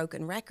just a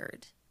broken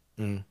record.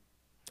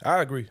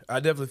 I agree. I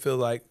definitely feel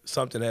like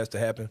something has to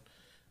happen.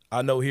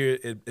 I know here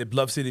at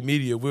Bluff City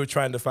Media, we're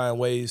trying to find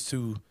ways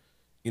to,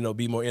 you know,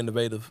 be more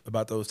innovative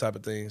about those type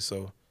of things.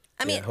 So,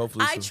 I mean,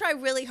 hopefully I try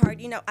really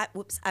hard. You know,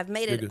 I've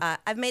made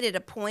it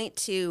a point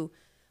to,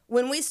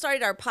 when we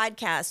started our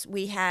podcast,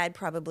 we had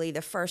probably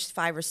the first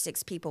 5 or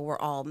 6 people were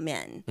all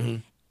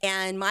men.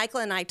 And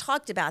Michael and I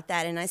talked about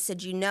that, and I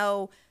said, you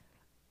know,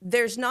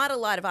 there's not a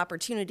lot of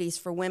opportunities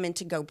for women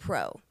to go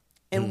pro.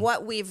 And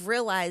what we've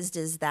realized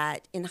is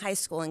that in high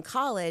school and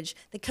college,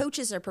 the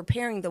coaches are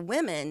preparing the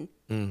women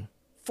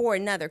for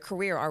another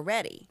career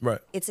already. Right.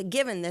 It's a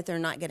given that they're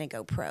not going to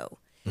go pro.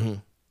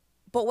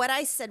 But what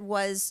I said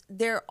was,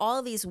 there are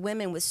all these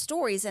women with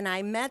stories, and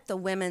I met the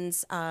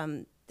women's,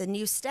 the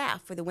new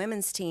staff for the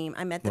women's team.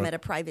 I met them at a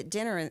private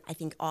dinner in, I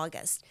think,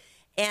 August.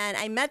 And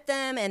I met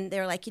them, and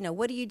they're like, you know,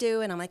 what do you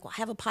do? And I'm like, well, I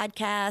have a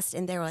podcast.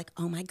 And they were like,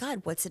 oh, my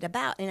God, what's it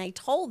about? And I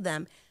told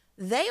them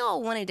they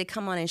all wanted to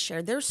come on and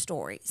share their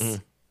stories.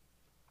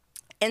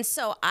 And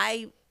so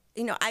I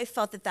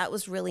felt that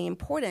was really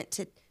important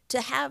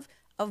to have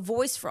a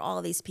voice for all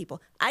of these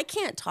people. I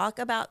can't talk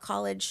about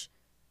college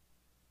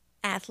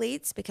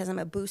athletes because I'm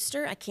a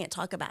booster. I can't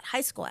talk about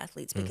high school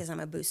athletes because I'm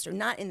a booster.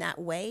 Not in that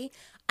way.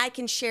 I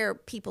can share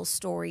people's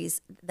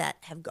stories that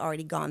have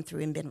already gone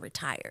through and been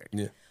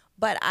retired.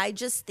 But I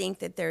just think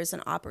that there's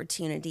an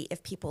opportunity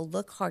if people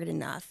look hard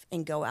enough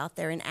and go out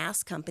there and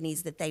ask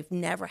companies that they've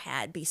never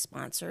had be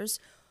sponsors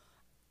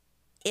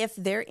if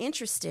they're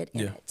interested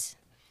in it.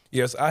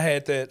 Yes, I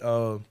had that.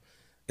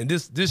 And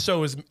this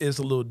show is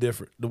a little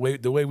different.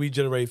 The way we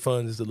generate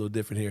funds is a little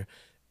different here.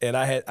 And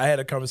I had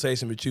a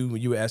conversation with you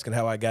when you were asking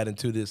how I got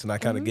into this, and I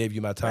kind of gave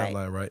you my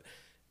timeline, right?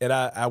 And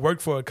I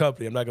worked for a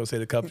company. I'm not going to say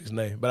the company's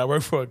name, but I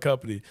worked for a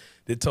company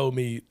that told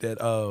me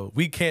that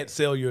we can't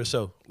sell your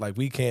show. Like,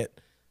 we can't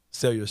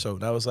sell your show.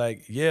 And I was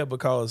like, yeah,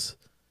 because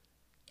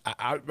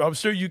I'm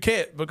sure you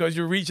can't, because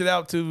you're reaching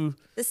out to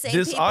this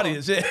people.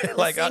 Audience. Yeah,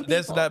 like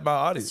that's not my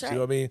audience. Right. You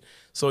know what I mean?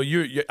 So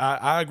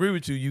I agree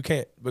with you. You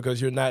can't,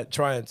 because you're not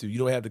trying to. You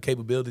don't have the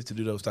capability to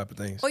do those type of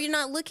things. Or you're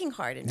not looking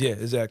hard enough. Yeah,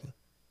 exactly.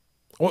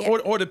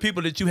 Or the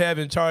people that you have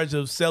in charge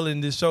of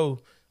selling this show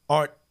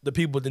aren't the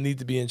people that need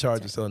to be in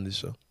charge of selling this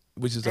show.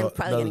 Which is I'm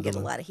probably going to get a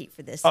lot of heat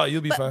for this. Oh,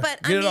 you'll be fine.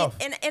 But get it off.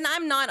 And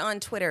I'm not on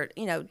Twitter,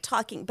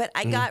 talking. But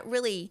I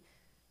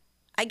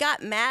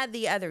got mad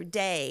the other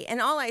day,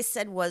 and all I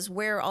said was,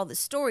 where are all the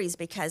stories?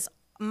 Because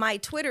my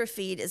Twitter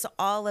feed is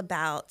all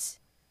about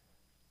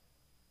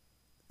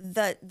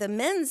the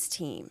men's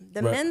team,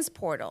 the men's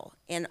portal,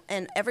 and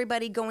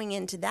everybody going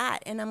into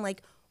that. And I'm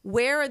like,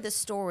 where are the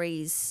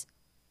stories?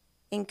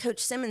 And Coach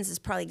Simmons is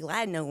probably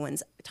glad no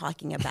one's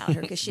talking about her,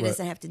 because she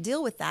doesn't have to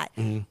deal with that.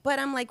 But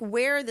I'm like,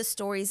 where are the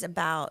stories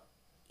about,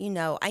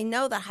 I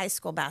know that high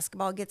school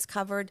basketball gets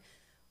covered,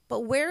 but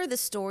where are the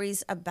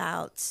stories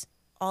about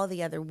all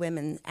the other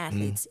women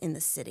athletes in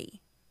the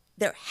city?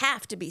 There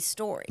have to be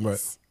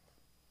stories.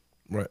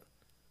 Right.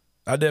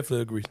 I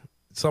definitely agree.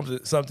 Something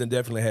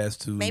definitely has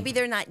to. Maybe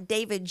they're not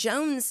David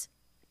Jones,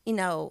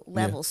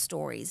 level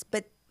stories,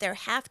 but there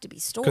have to be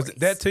stories. Because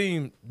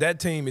that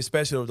team,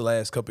 especially over the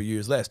last couple of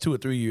years, last 2 or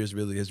 3 years,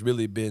 really has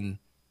really been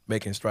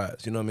making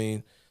strides. You know what I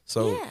mean?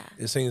 So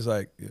it seems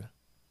like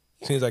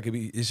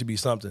it should be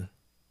something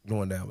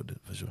going down with it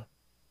for sure.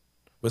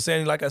 But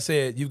Sandy, like I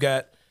said, you've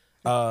got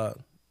the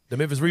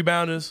Memphis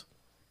Rebounders.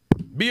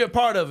 Be a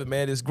part of it,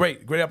 man. It's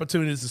great. Great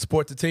opportunities to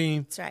support the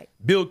team. That's right.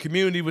 Build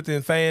community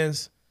within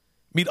fans.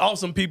 Meet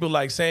awesome people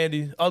like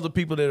Sandy, other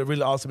people that are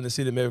really awesome in the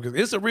city of Memphis.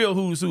 It's a real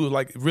who's who of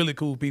like really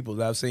cool people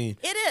that I've seen.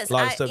 It is. A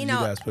lot of stuff you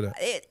guys put out.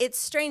 It's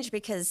strange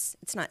because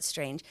it's not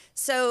strange.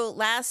 So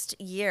last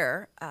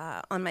year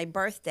on my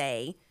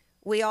birthday,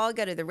 we all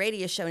go to the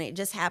radio show, and it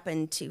just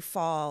happened to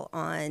fall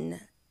on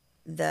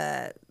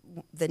the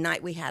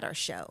night we had our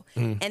show.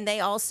 And they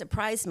all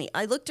surprised me.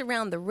 I looked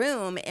around the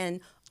room, and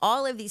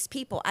all of these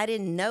people I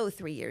didn't know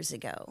 3 years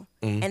ago,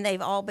 and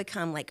they've all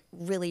become like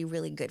really,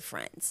 really good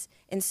friends.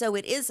 And so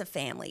it is a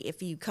family.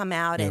 If you come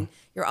out, and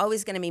you're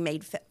always going to be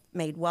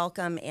made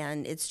welcome,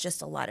 and it's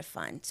just a lot of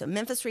fun. So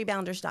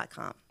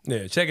MemphisRebounders.com.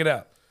 Yeah, check it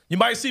out. You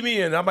might see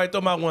me in. I might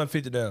throw my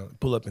 150 down,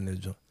 pull up in this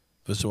joint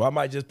for sure. I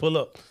might just pull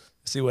up,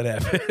 see what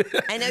happens.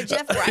 I know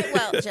Jeff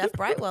Brightwell. Jeff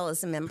Brightwell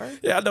is a member.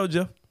 Yeah, I know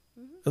Jeff.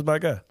 That's my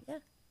guy. Yeah.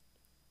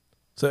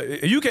 So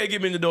you can't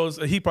get me into those.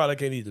 He probably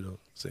can't either though.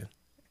 See.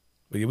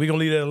 We're going to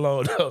leave that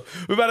alone, though.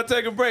 We're about to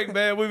take a break,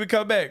 man. When we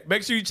come back,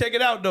 make sure you check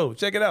it out, though.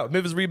 Check it out.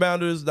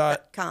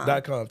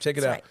 MemphisRebounders.com. Check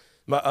it out.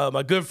 Right.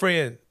 My good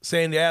friend,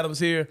 Sandy Adams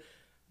here,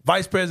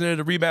 Vice President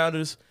of the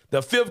Rebounders.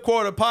 The Fifth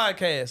Quarter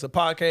Podcast, a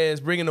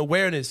podcast bringing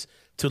awareness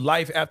to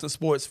life after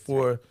sports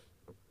for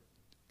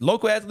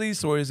local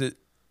athletes, or is it?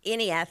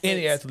 Any athlete.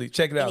 Any athlete.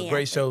 Check it out.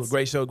 Great show,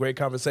 great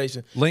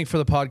conversation. Link for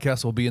the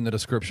podcast will be in the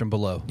description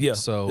below. Yeah.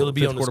 So it'll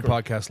be Fifth on the Quarter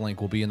Podcast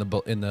link will be in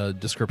the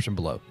description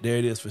below. There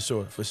it is for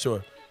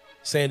sure.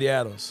 Sandy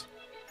Adams.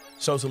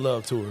 Show some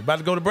love to her. About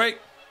to go to break.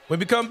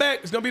 When we come back,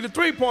 it's going to be the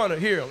three-pointer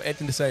here on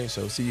Anthony Sain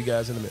Show. See you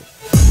guys in a minute.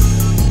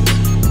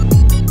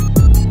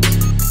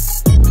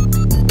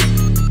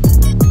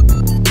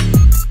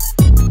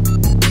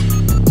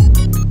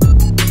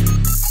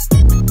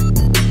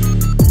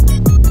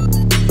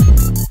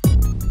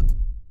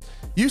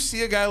 You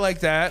see a guy like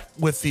that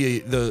with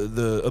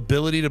the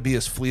ability to be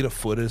as fleet of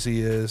foot as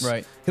he is.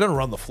 Right. He doesn't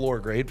run the floor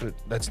great, but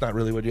that's not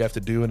really what you have to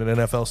do in an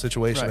NFL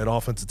situation at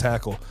offensive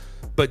tackle.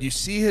 But you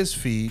see his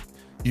feet,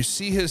 you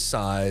see his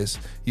size,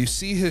 you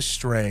see his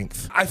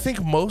strength. I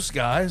think most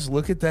guys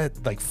look at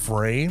that like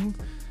frame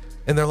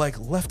and they're like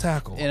left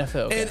tackle.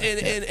 NFL.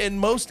 And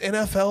most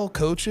NFL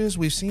coaches,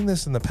 we've seen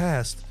this in the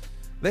past,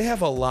 they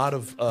have a lot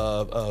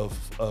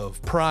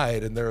of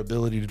pride in their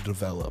ability to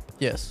develop.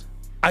 Yes.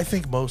 I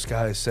think most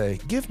guys say,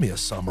 give me a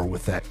summer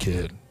with that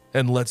kid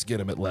and let's get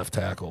him at left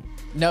tackle.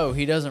 No,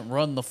 he doesn't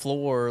run the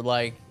floor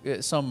like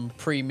some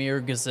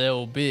premier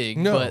gazelle big.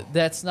 No. But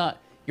that's not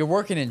 – you're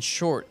working in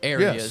short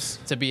areas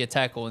to be a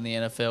tackle in the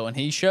NFL. And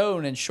he's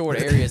shown in short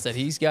areas that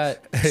he's got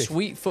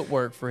sweet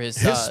footwork for his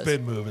size. His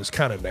spin move is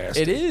kind of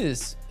nasty. It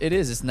is.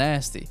 It's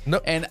nasty.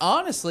 No. And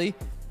honestly,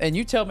 and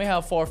you tell me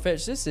how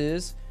far-fetched this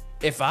is,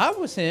 if I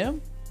was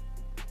him,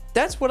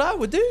 that's what I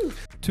would do.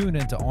 Tune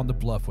in to On the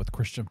Bluff with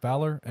Christian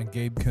Fowler and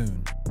Gabe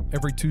Kuhn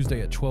every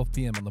Tuesday at 12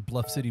 p.m. on the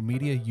Bluff City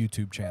Media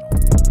YouTube channel.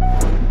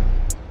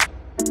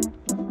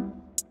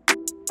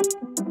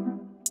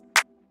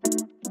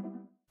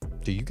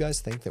 Do you guys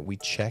think that we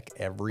check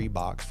every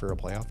box for a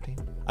playoff team?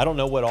 I don't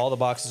know what all the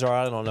boxes are.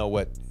 I don't know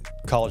what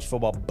college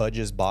football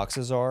budget's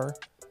boxes are.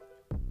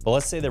 But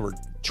let's say there were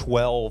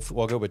 12.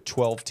 We'll go with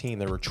 12 team.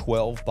 There were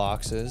 12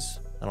 boxes.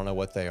 I don't know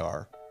what they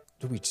are.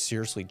 Do we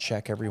seriously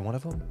check every one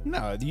of them? No.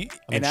 I mean,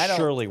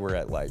 surely we're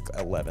at like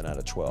 11 out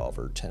of 12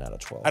 or 10 out of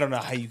 12. I don't know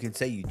how you can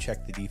say you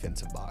check the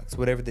defensive box,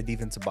 whatever the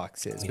defensive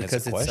box is,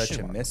 because it's such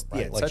a mystery.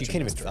 Right? Yeah, like you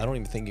can't even. I don't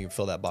even think you can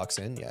fill that box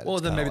in yet. Well,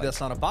 then maybe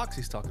that's not a box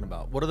he's talking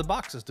about. What are the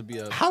boxes to be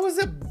a? How is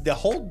it the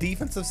whole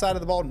defensive side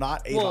of the ball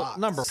not a box?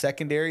 Number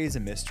secondary is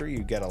a mystery. You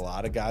get a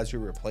lot of guys who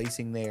are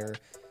replacing there.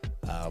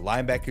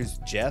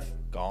 Linebackers, Jeff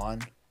gone.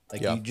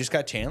 Like you just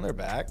got Chandler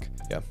back.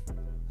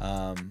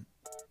 Yeah.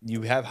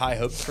 You have high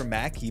hopes for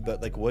Mackey,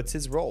 but like, what's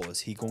his role?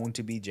 Is he going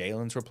to be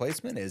Jalen's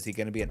replacement? Is he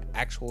going to be an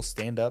actual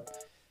stand-up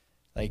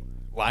like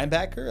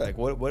linebacker? Like,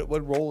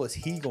 what role is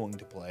he going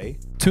to play?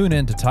 Tune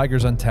in to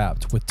Tigers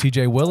Untapped with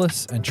TJ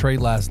Willis and Trey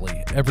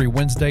Lasley every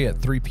Wednesday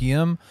at 3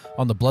 p.m.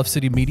 on the Bluff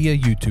City Media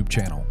YouTube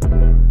channel.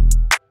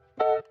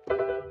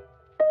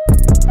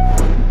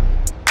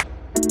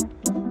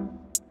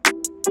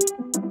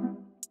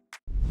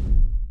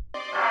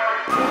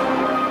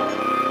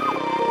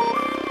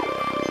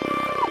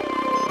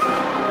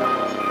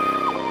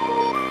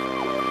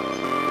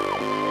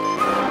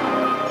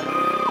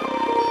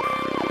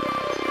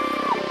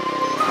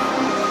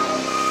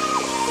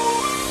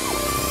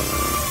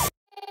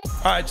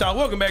 All right, y'all.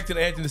 Welcome back to the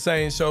Anthony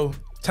Sain Show.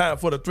 Time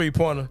for the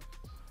three-pointer.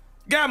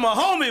 Got my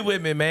homie with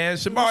me, man.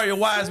 Shemaria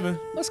Wiseman.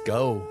 Let's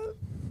go.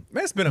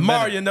 Man, it's been a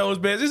Mario minute. knows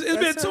best. It's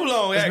been too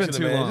long, actually, been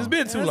too man. long. It's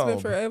been too long.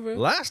 It's been forever.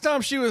 Last time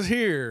she was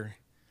here,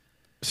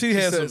 She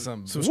had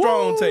some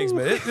strong takes,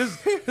 man. This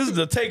is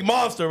the take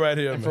monster right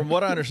here, man. from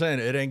what I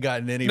understand, it ain't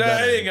gotten any Nah,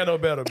 better. it ain't got no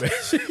better, man.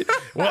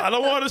 Well, I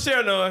don't want to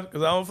share none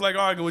because I don't feel like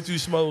arguing with you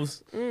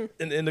schmoes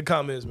in the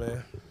comments,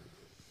 man.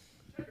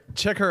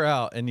 Check her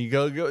out, and you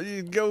go.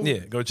 Yeah,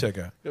 go check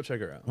her out. Go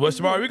check her out. Well,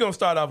 Shemaria, we're going to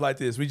start off like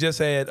this. We just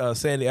had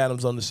Sandy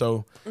Adams on the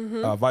show,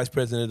 Vice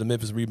President of the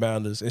Memphis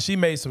Rebounders, and she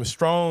made some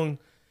strong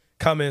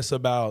comments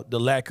about the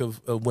lack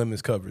of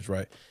women's coverage,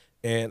 right?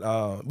 And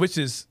which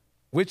is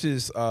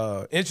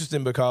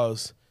interesting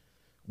because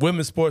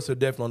women's sports are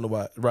definitely on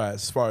the rise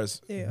as far as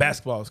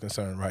basketball is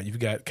concerned, right? You've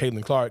got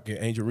Caitlin Clarke and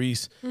Angel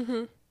Reese.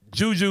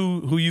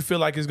 Juju, who you feel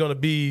like is going to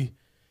be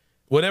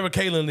whatever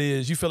Caitlin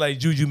is, you feel like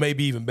Juju may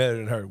be even better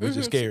than her, which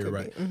is scary,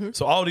 right?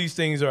 So all these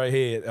things are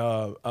ahead.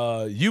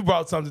 You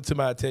brought something to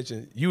my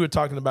attention. You were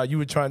talking about you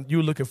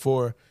were looking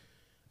for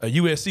a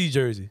USC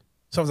jersey.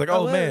 So I was like,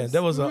 oh man,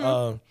 that was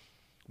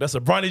that's a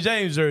Bronny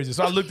James jersey.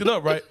 So I looked it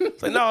up, right?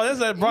 It's like, no, that's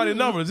not Bronny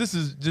numbers. This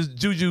is just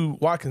Juju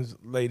Watkins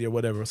lady or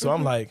whatever. So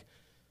I'm like,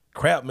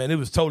 crap, man, it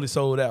was totally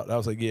sold out. I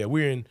was like, yeah,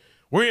 we're in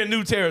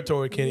new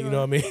territory, Kenny. You know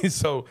what I mean?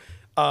 So.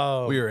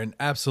 We are in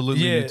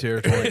absolutely new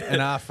territory,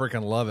 and I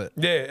freaking love it.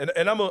 Yeah,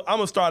 and I'm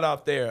gonna start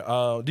off there.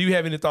 Do you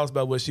have any thoughts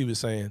about what she was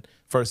saying?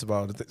 First of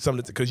all,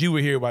 because you were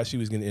here while she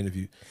was getting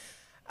interviewed.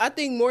 I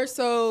think more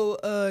so,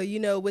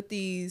 with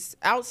these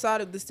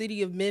outside of the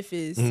city of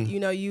Memphis,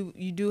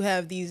 you do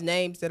have these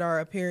names that are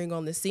appearing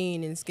on the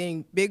scene, and it's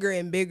getting bigger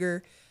and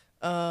bigger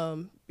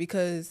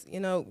because,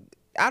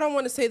 I don't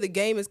want to say the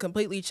game is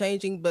completely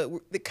changing, but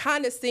we're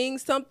kind of seeing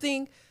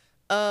something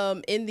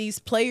in these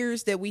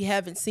players that we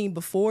haven't seen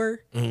before.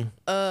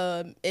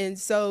 And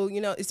so,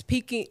 it's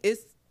peaking.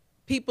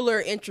 People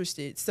are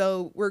interested.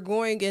 So we're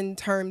going in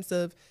terms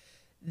of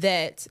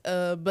that.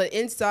 But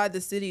inside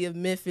the city of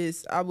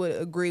Memphis, I would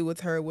agree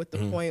with her with the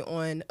point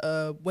on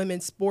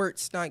women's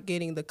sports not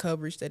getting the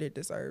coverage that it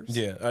deserves.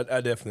 Yeah, I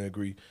definitely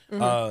agree.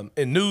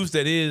 In news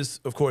that is,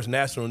 of course,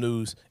 national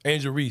news,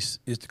 Angel Reese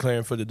is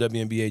declaring for the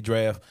WNBA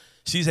draft.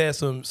 She's had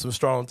some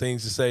strong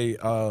things to say.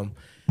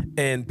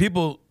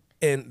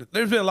 And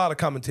there's been a lot of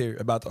commentary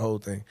about the whole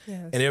thing.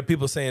 Yes. And there are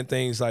people saying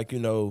things like,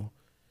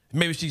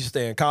 maybe she should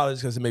stay in college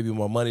because there may be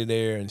more money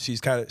there. And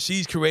she's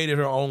created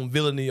her own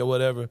villainy or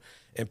whatever.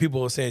 And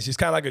people are saying she's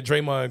kind of like a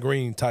Draymond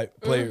Green type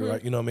player,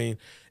 right? You know what I mean?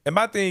 And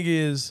my thing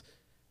is,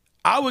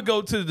 I would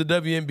go to the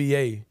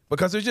WNBA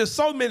because there's just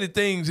so many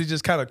things that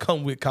just kind of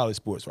come with college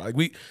sports, right?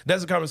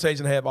 That's a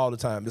conversation I have all the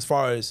time as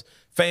far as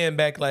fan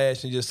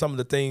backlash and just some of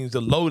the things,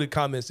 the loaded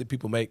comments that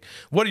people make.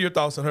 What are your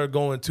thoughts on her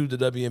going to the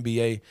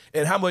WNBA,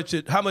 and how much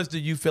do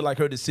you feel like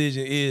her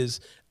decision is?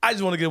 I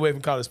just want to get away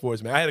from college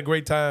sports, man. I had a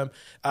great time.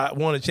 I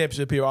won a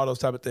championship here, all those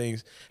type of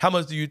things. How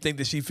much do you think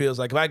that she feels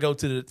like if I go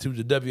to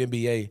the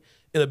WNBA,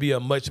 it'll be a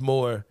much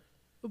more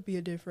It'll be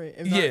a different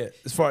environment.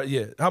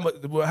 How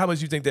much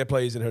do you think that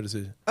plays in her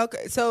decision?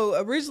 Okay,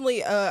 so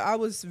originally I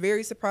was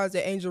very surprised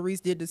that Angel Reese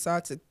did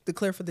decide to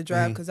declare for the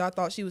draft because I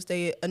thought she would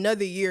stay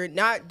another year,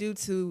 not due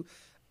to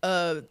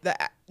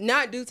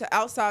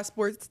outside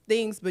sports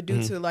things, but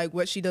due to like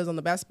what she does on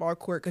the basketball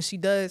court, because she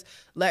does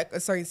lack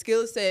a certain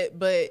skill set,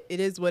 but it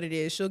is what it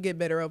is. She'll get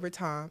better over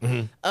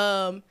time.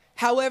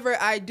 However,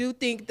 I do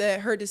think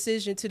that her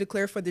decision to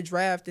declare for the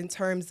draft in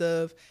terms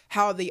of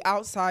how the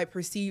outside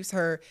perceives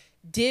her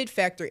did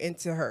factor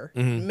into her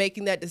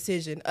making that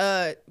decision.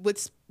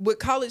 With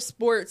college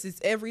sports,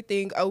 it's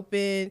everything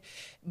open,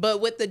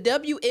 but with the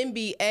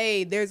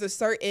WNBA, there's a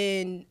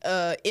certain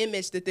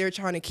image that they're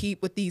trying to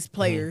keep with these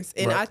players,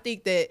 and I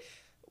think that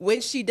when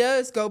she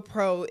does go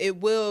pro,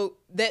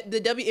 that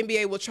the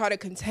WNBA will try to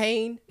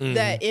contain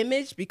that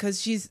image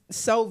because she's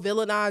so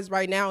villainized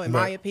right now, in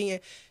my opinion,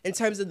 in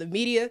terms of the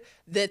media,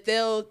 that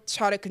they'll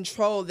try to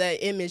control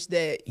that image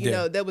that you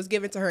know that was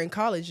given to her in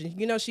college. And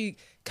you know, she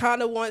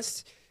kind of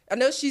wants. I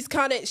know she's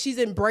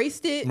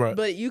embraced it,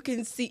 but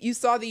you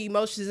saw the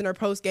emotions in her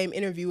post-game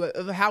interview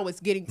of how it's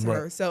getting to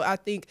her. So I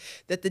think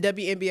that the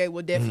WNBA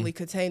will definitely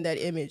contain that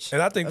image.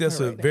 And I think that's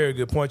a very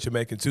good point you're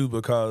making too,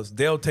 because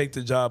they'll take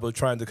the job of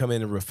trying to come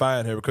in and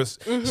refine her, because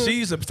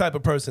she's a type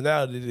of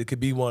personality that could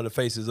be one of the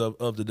faces of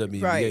the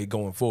WNBA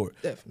going forward.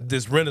 Definitely.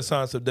 This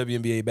renaissance of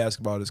WNBA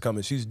basketball that's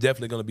coming, she's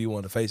definitely going to be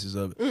one of the faces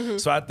of it.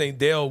 So I think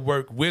they'll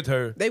work with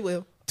her. They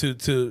will.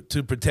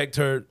 To protect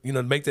her, you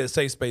know, make that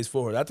safe space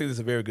for her. I think that's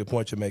a very good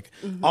point you're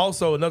making.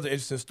 Also, another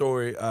interesting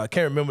story, I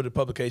can't remember the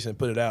publication that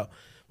put it out,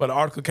 but an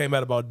article came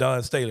out about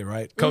Dawn Staley,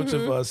 right? Coach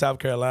of South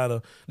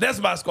Carolina. That's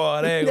my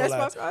squad. I ain't gonna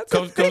lie.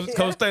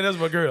 Coach Staley, that's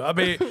my girl. I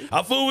mean,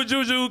 I fool with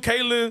Juju,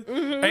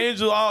 Caitlin,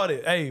 Angel, all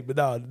that. Hey, but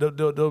nah,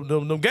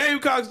 them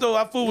Gamecocks, though,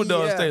 I fool with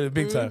Dawn Staley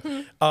big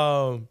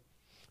time.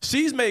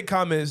 She's made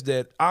comments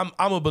that I'm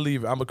a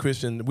believer. I'm a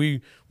Christian.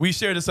 We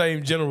share the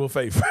same general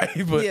faith,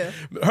 right?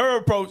 But her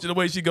approach and the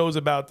way she goes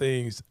about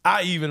things,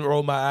 I even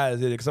roll my eyes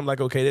at it because I'm like,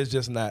 okay, that's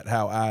just not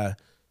how I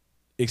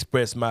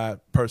express my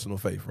personal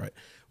faith, right?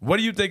 What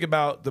do you think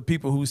about the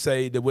people who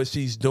say that what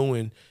she's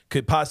doing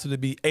could possibly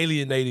be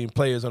alienating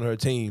players on her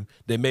team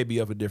that may be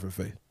of a different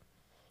faith?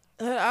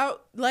 I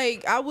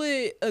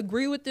would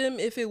agree with them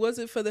if it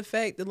wasn't for the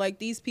fact that like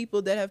these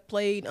people that have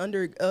played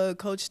under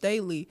Coach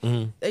Staley,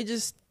 they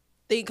just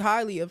think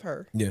highly of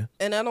her. Yeah.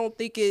 And I don't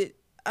think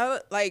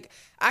I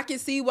can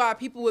see why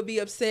people would be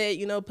upset,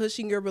 you know,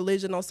 pushing your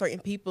religion on certain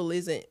people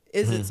isn't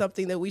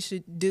something that we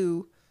should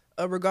do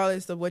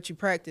regardless of what you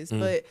practice.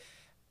 But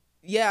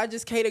yeah, I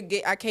just can't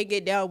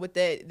get down with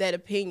that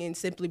opinion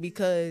simply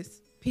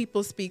because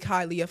people speak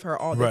highly of her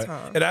all the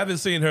time. And I haven't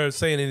seen her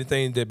saying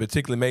anything that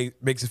particularly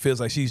makes it feel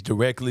like she's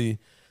directly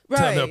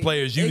telling her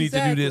players, you need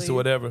to do this or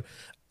whatever.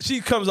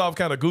 She comes off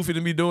kind of goofy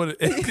to me doing it.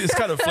 It's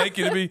kind of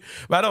flaky to me,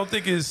 but I don't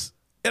think it's.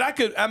 And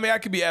I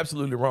could be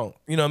absolutely wrong.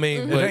 You know what I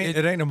mean? But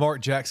it ain't a Mark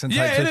Jackson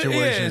type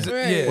situation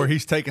where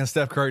he's taking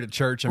Steph Curry to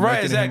church and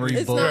making him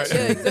read books.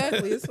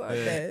 Exactly. It's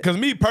like that. Because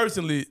me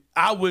personally,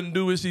 I wouldn't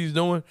do what she's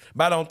doing,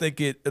 but I don't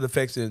think it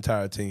affects the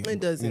entire team. It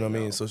doesn't. You know what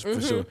I mean? So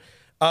for sure.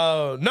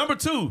 Number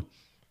 2,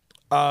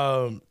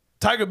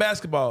 Tiger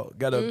basketball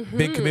got a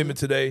big commitment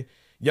today.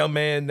 Young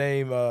man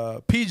named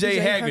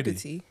PJ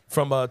Haggerty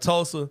from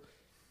Tulsa.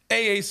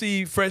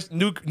 AAC fresh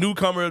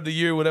newcomer of the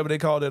year, whatever they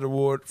call that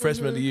award,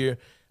 freshman of the year.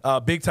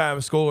 Big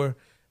time scorer.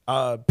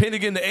 Penny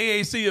getting the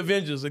AAC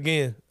Avengers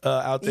again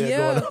out there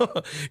going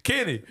on.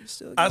 Kenny,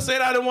 I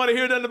said I didn't want to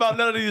hear nothing about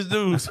none of these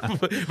dudes.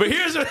 but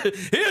here's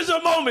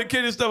your moment,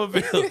 Kenny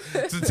Stubblefield,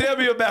 to tell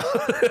me about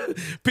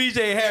PJ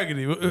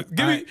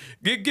Haggerty.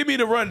 Give me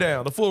the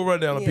rundown, the full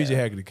rundown of PJ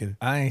Haggerty, Kenny.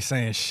 I ain't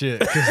saying shit.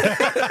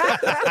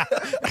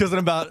 Because in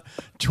about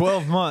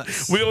 12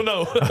 months. We'll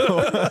know.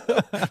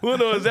 We'll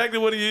know exactly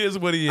what he is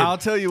and what he is. I'll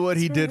tell you what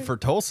he did for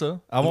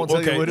Tulsa. I won't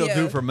tell you what he'll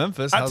do for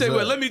Memphis. I'll tell you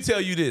what, let me tell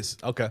you this.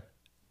 Okay.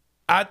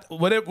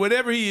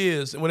 Whatever he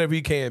is and whatever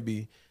he can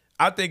be,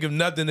 I think if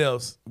nothing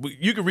else,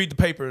 you can read the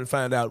paper and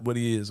find out what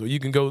he is, or you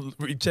can go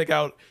check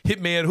out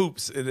Hitman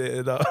Hoops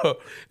and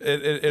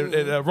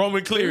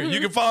Roman Cleary. You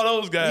can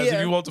follow those guys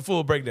if you want the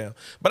full breakdown.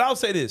 But I'll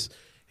say this: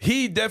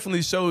 he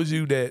definitely shows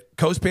you that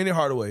Coach Penny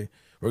Hardaway,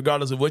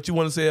 regardless of what you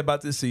want to say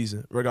about this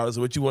season, regardless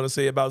of what you want to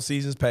say about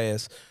seasons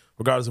past,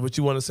 regardless of what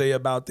you want to say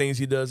about things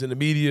he does in the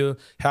media,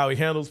 how he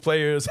handles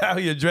players, how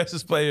he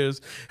addresses players,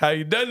 how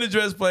he doesn't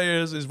address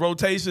players, his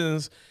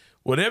rotations.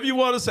 Whatever you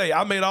want to say,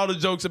 I made all the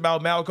jokes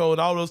about Malco and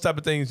all those type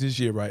of things this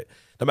year, right?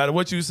 No matter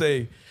what you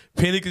say,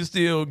 Penny can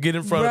still get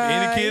in front of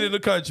any kid in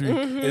the country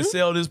and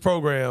sell this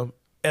program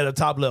at a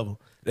top level.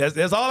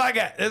 That's all I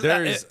got.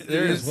 There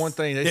is one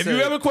thing. If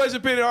you ever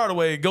question Penny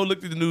Hardaway, go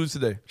look at the news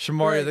today.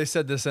 Shemaria, they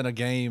said this in a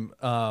game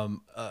a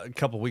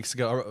couple months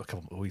ago.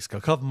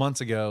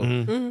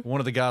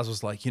 One of the guys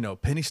was like,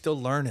 Penny's still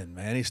learning,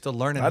 man. He's still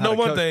learning. I know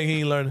one thing he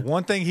ain't learning.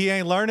 One thing he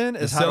ain't learning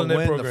is how to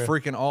win the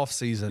freaking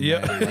offseason.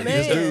 Yep. Man. Like,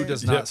 this dude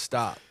does not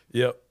stop.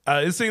 Yep.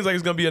 It seems like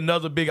it's going to be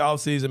another big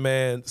offseason,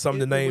 man. Some of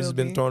the names have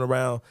been thrown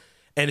around.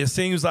 And it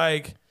seems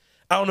like,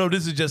 I don't know,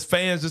 this is just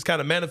fans just kind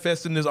of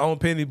manifesting this on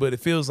Penny, but it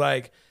feels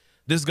like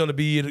this is going to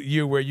be a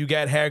year where you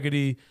got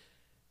Haggerty,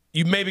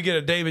 you maybe get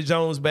a David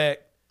Jones back.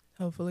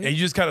 Hopefully. And you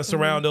just kind of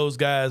surround those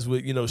guys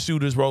with,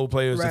 shooters, role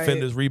players,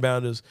 defenders,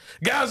 rebounders.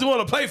 Guys who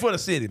want to play for the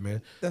city,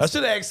 man. I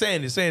should have asked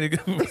Sandy,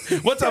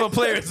 what type of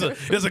player is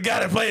a guy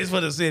that plays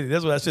for the city?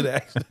 That's what I should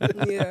have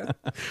asked. Yeah.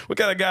 What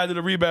kind of guy do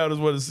the rebounders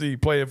want to see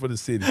playing for the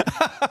city?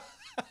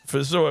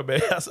 For sure, man.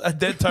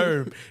 That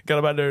term got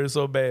on my nerves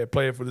so bad,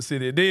 playing for the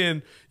city. And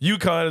then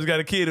UConn has got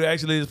a kid who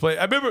actually is playing.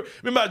 Remember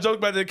I joked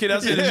about that kid. I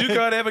said, does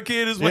UConn have a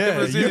kid who's playing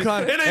for the city?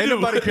 UConn, ain't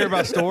nobody care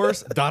about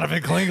stores.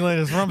 Donovan Klingland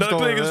is from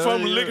Stores. Donovan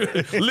Klingland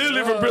is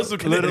literally from Bristol,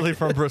 Connecticut. Literally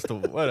from Bristol.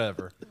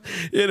 Whatever.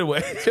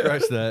 Anyway.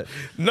 Scratch that.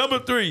 Number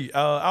 3,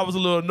 I was a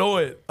little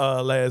annoyed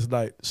last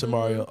night,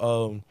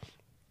 Shemaria.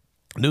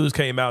 News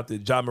came out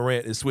that John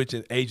Morant is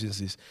switching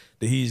agencies,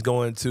 that he's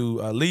going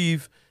to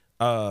leave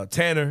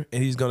Tanner,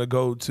 and he's going to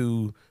go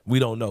to, we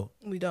don't know.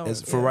 We don't.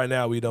 For right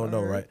now, we don't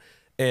know, right?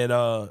 And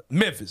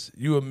Memphis,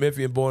 you a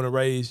Memphian born and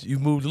raised.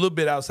 You've moved a little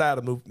bit outside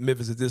of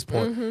Memphis at this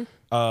point.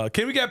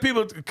 Can we get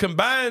people to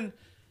combine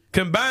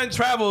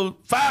travel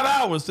 5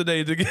 hours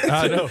today to get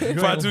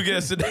find 2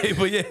 guests today?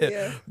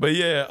 But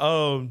yeah,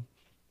 a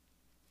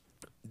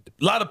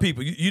lot of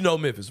people, you know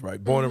Memphis,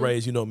 right? Born and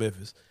raised, you know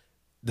Memphis.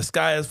 The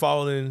sky is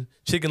falling,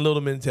 Chicken Little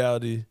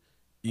mentality,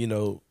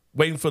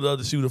 waiting for the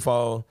other shoe to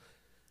fall.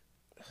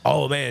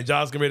 Oh, man,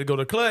 John's getting ready to go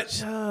to clutch.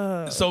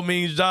 So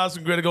means John's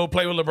ready to go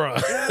play with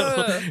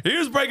LeBron.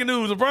 Here's breaking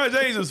news. LeBron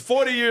James is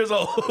 40 years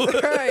old.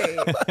 Right.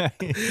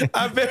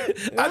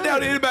 I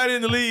doubt anybody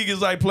in the league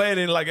is like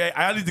planning, like, hey,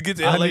 I need to get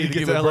to LA to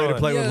get LA to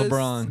play with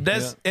LeBron.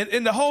 That's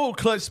and the whole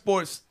clutch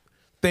sports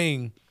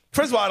thing.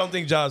 First of all, I don't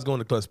think John's going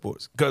to clutch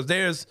sports because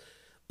there's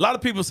a lot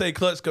of people say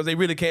clutch because they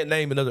really can't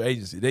name another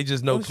agency. They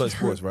just know clutch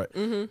sports, right?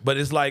 But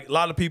it's like a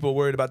lot of people are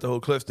worried about the whole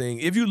clutch thing.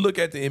 If you look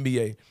at the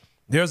NBA,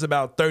 there's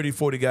about 30,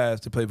 40 guys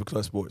to play for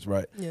clutch sports,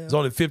 right? Yeah. There's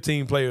only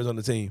 15 players on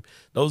the team.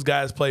 Those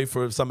guys play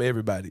for some of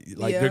everybody.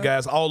 Like, there are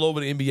guys all over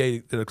the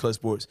NBA that are clutch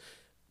sports.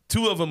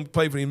 2 of them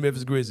play for the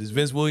Memphis Grizzlies.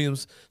 Vince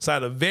Williams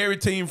signed a very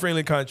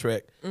team-friendly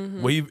contract.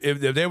 Where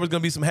if there was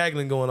going to be some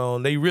haggling going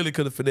on, they really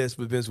could have finessed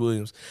with Vince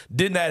Williams.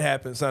 Did not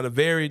happen. Signed a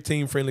very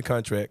team-friendly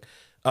contract.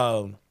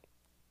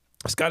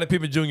 Scottie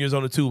Pippen Jr. is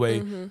on a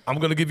 2-way. I'm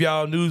going to give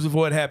y'all news of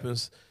what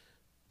happens.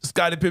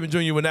 Scottie Pippen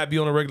Jr. will not be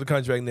on a regular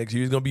contract next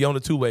year. He's going to be on a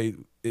 2-way.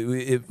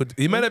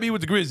 He might not be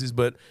with the Grizzlies,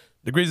 but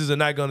the Grizzlies are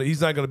not going to.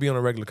 He's not going to be on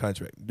a regular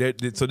contract.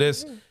 So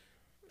that's.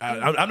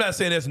 I'm not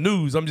saying that's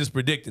news. I'm just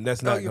predicting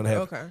that's not going to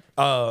happen.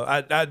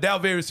 Okay. I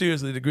doubt very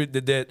seriously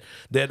that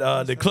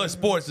the clutch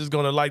sports is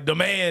going to like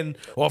demand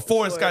or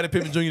force Scottie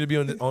Pippen Jr. to be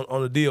on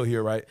the deal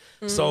here, right?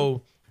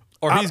 So.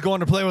 Or he's going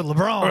to play with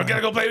LeBron. Or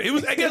gotta go play.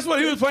 Guess what?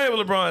 He was playing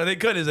with LeBron and they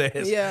cut his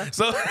ass. Yeah.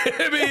 So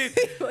I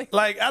mean,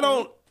 like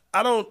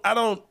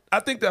I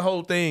think the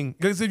whole thing,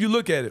 because if you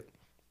look at it,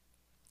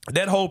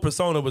 that whole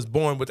persona was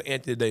born with the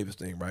Anthony Davis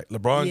thing, right?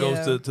 LeBron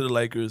goes to the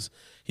Lakers.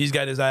 He's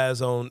got his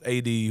eyes on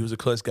AD, who's a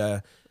clutch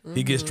guy.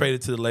 He gets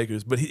traded to the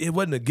Lakers, but it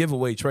wasn't a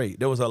giveaway trade.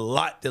 There was a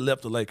lot that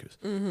left the Lakers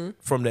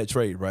from that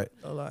trade, right?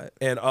 A lot.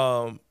 And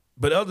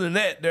but other than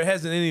that, there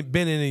hasn't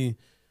been any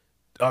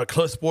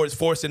clutch sports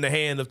forcing the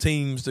hand of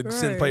teams to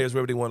send players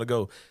wherever they want to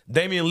go.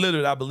 Damian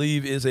Lillard, I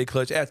believe, is a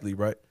clutch athlete,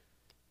 right?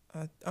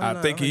 I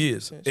think he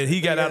is. Sure. And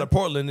he got out of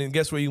Portland, and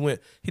guess where he went?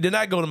 He did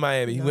not go to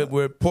Miami. He went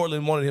where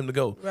Portland wanted him to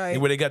go,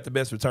 and where they got the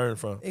best return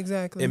from.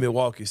 Exactly. In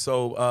Milwaukee.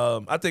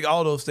 So I think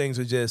all those things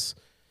are just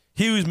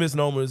huge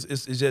misnomers.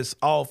 It's just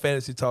all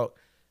fantasy talk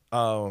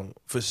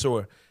for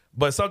sure.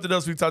 But something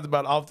else we talked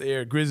about off the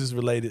air, Grizzlies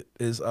related,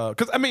 is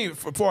because, I mean,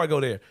 before I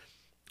go there,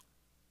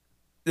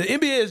 the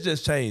NBA has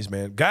just changed,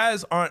 man.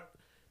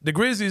 The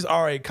Grizzlies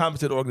are a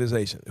competent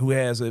organization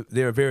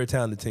they're a very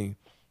talented team.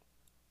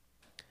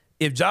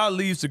 If Ja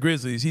leaves the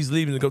Grizzlies, he's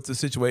leaving to go to a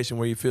situation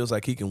where he feels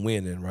like he can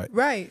win in, right?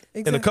 Right,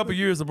 exactly. In a couple of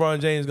years,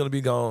 LeBron James is going to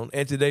be gone.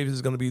 Anthony Davis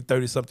is going to be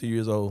 30-something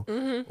years old.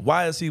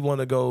 Why does he want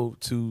to go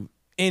to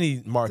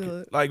any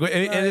market?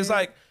 And it's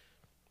like,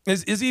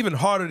 it's even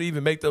harder to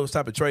even make those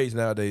type of trades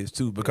nowadays,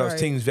 too, because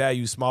teams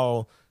value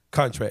small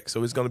contracts.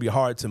 So it's going to be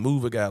hard to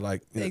move a guy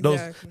like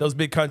those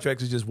big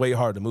contracts is just way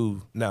hard to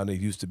move now than they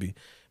used to be.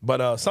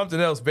 But something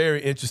else very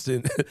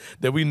interesting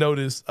that we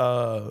noticed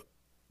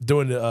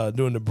during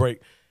the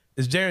break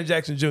is Jaren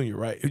Jackson Jr.,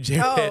 right?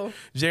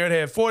 Jaren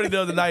had 40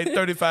 the other night,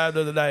 35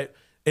 the other night,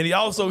 and he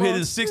also hit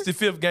his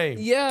 65th game,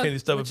 Kenny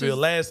Stubblefield,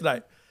 last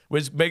night,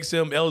 which makes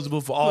him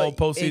eligible for all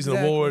postseason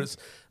awards,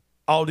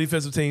 all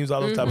defensive teams,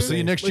 all those type of things. See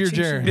you next year,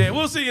 Jaren. Yeah,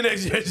 we'll see you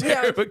next year,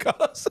 Jaren,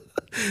 because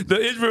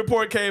the injury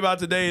report came out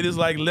today. It is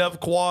like left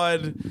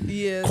quad,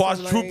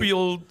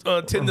 quadruple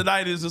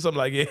tendonitis or something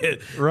like that.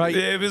 Right.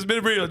 Yeah, it's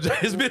been real.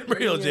 It's been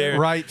real, Jaren.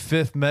 Right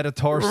fifth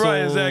metatarsal.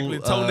 Right, exactly.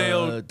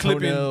 Toenail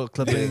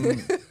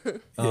clipping.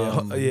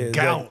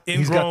 Gout.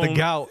 He's got the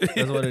gout.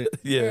 That's what it is.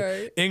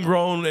 Yeah.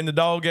 Ingrown, and the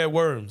dog got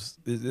worms.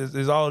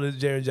 It's all that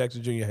Jaren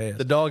Jackson Jr. has.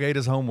 The dog ate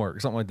his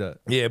homework, something like that.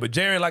 Yeah, but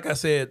Jaren, like I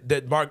said,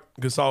 that Mark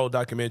Gasol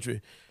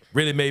documentary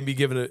really made me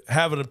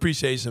have an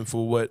appreciation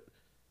for what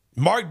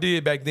Mark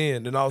did back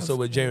then, and also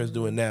what Jaren's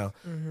doing now,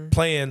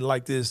 playing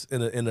like this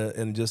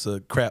in just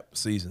a crap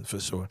season for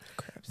sure.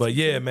 But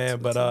yeah, man.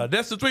 But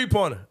that's the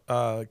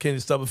 3-pointer. Kenny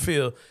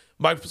Stubblefield.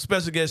 My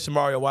special guest,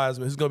 Shemaria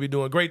Wiseman, who's going to be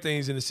doing great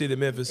things in the city of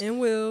Memphis.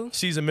 And will.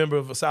 She's a member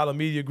of a Asylum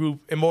Media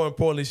Group, and more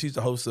importantly, she's the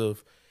host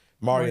of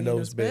Mario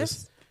Knows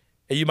Best.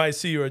 And you might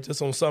see her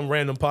just on some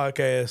random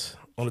podcast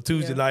on a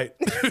Tuesday night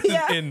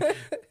in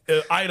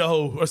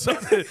Idaho or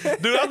something.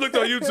 Dude, I looked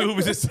on YouTube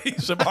and just see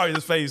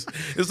Shemaria's face.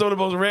 It's some of the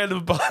most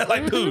random,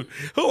 like, dude,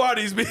 who are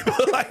these people?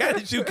 Like, how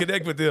did you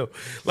connect with them?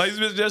 Like,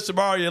 it's just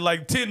Shemaria and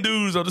like 10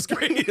 dudes on the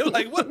screen.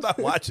 Like, what am I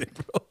watching,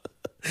 bro?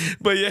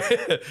 But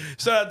yeah,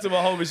 shout out to my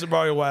homie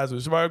Shemaria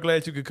Wiseman. Shemaria, I'm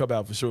glad you could come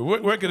out for sure.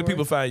 Where can the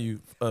people find you?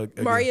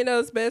 Maria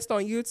Knows Best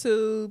on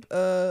YouTube.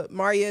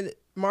 Maria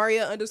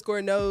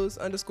 _knows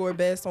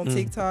 _best on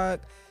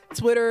TikTok.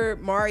 Twitter,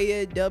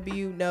 Maria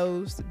W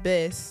Knows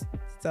Best.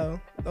 So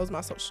those are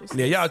my socials.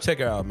 Yeah, y'all check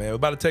her out, man. We're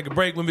about to take a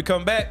break. When we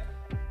come back,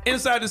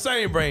 Inside the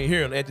Sain Brain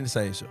here on the Anthony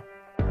Sain Show.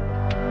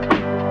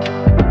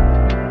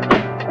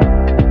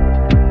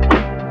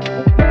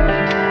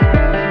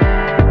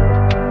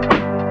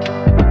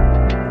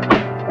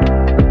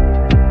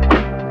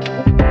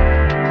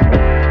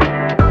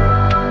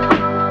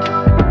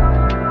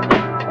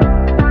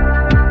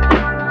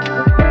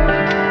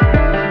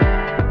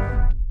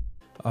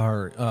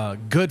 Our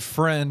good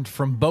friend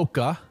from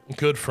Boca,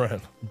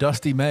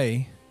 Dusty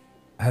May,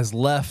 has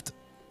left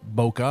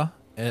Boca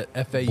at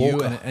FAU,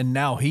 and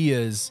now he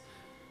is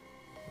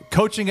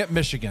coaching at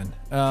Michigan.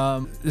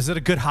 Is it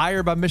a good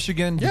hire by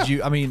Michigan? Yeah. Did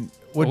you? I mean,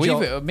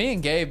 me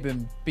and Gabe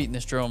been beating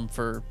this drum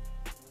for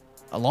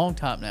a long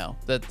time now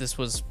that this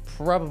was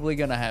probably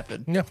going to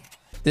happen. Yeah,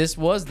 this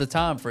was the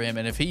time for him,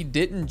 and if he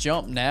didn't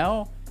jump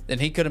now, then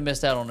he could have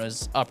missed out on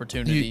his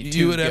opportunity.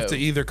 You would have to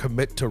either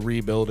commit to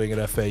rebuilding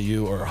at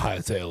FAU or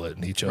hightail it,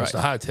 and he chose to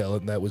hightail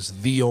it, and that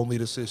was the only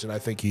decision I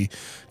think he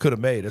could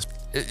have made.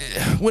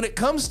 When it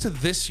comes to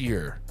this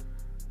year,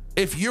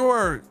 if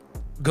you're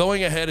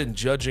going ahead and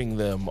judging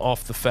them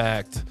off the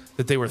fact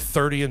that they were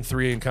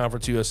 30-3 in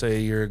Conference USA a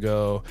year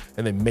ago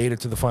and they made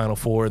it to the Final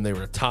Four and they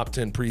were a top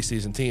 10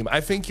 preseason team,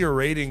 I think you're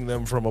rating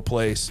them from a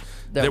place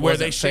where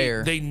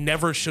they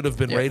never should have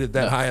been rated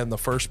that high in the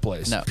first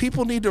place.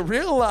 People need to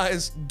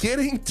realize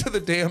getting to the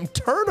damn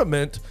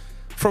tournament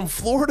from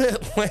Florida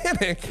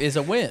Atlantic is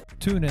a win.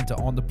 Tune in to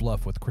On the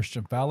Bluff with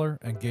Christian Fowler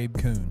and Gabe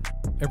Kuhn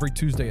every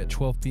Tuesday at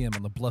 12 p.m.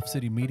 on the Bluff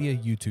City Media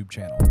YouTube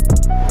channel.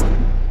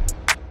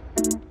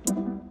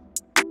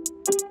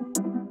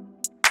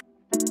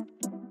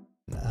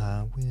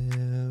 I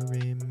will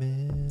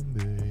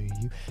remember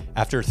you.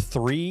 After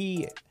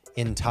 3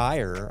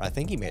 entire, I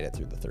think he made it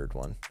through the third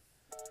one.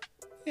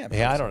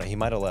 Yeah, I don't know. He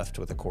might have left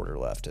with a quarter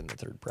left in the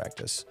third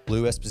practice.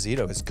 Lou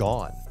Esposito is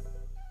gone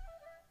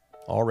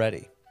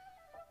already.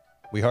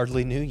 We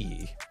hardly knew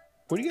ye.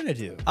 What are you going to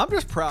do? I'm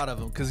just proud of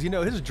him because, you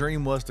know, his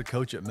dream was to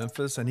coach at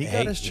Memphis, and he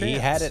got his chance. He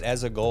had it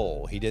as a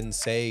goal. He didn't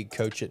say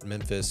coach at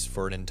Memphis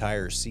for an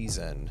entire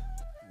season.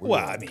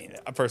 Well, I mean,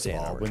 first of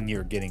all, when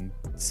you're getting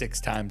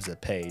 6 times the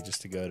pay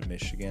just to go to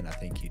Michigan, I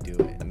think you do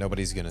it. And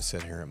nobody's going to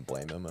sit here and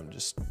blame him.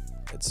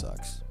 It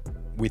sucks.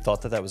 We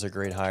thought that was a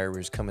great hire. He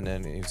was coming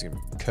in, he was a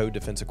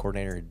co-defensive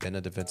coordinator. He'd been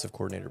a defensive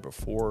coordinator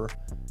before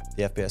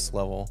the FBS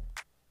level.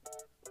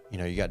 You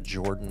know, you got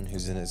Jordan,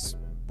 who's in his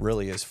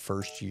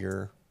first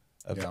year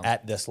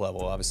at this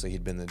level. Obviously,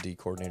 he'd been the D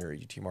coordinator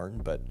at UT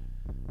Martin, but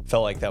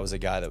felt like that was a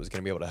guy that was going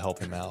to be able to help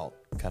him out,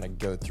 kind of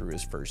go through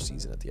his first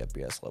season at the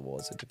FBS level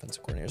as a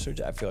defensive coordinator. So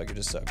I feel like it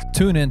just sucks.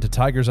 Tune in to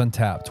Tigers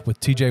Untapped with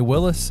TJ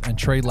Willis and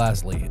Trey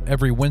Lasley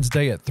every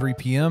Wednesday at 3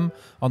 p.m.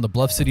 on the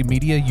Bluff City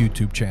Media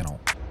YouTube channel.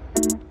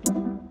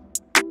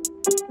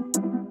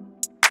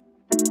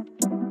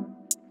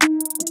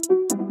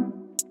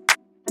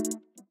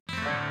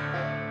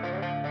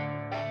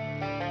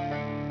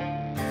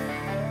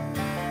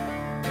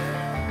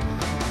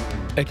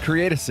 At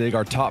Create-A-Sig,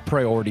 our top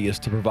priority is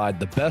to provide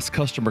the best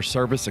customer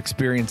service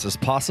experiences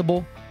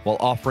possible while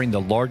offering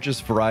the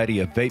largest variety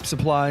of vape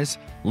supplies,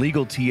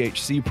 legal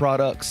THC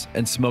products,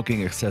 and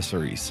smoking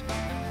accessories.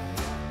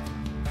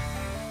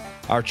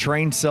 Our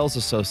trained sales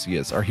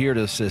associates are here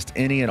to assist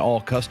any and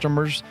all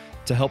customers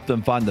to help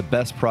them find the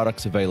best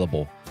products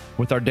available.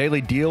 With our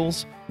daily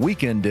deals,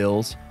 weekend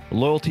deals,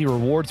 loyalty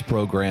rewards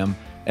program,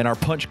 and our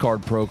punch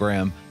card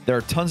program, there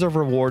are tons of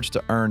rewards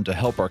to earn to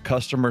help our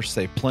customers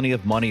save plenty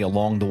of money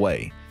along the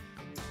way.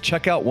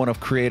 Check out one of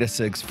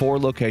Create-A-Sig's 4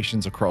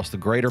 locations across the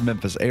greater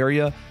Memphis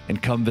area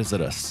and come visit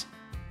us.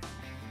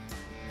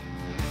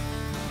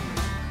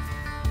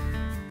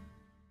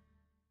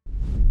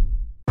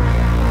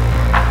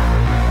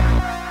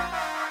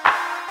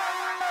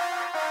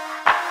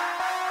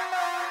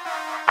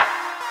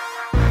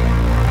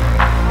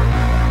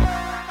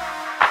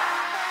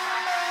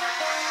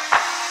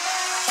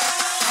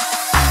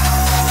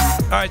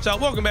 All right, y'all,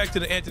 welcome back to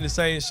the Anthony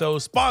Sain Show,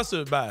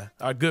 sponsored by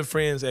our good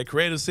friends at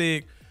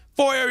Create-A-Sig.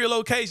 4 area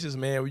locations,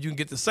 man, where you can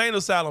get the Sain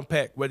Asylum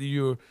pack, whether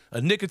you're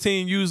a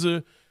nicotine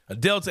user, a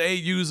Delta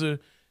 8 user.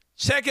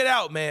 Check it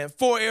out, man.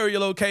 4 area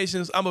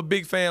locations. I'm a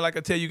big fan, like I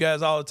tell you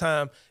guys all the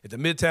time, at the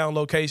Midtown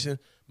location,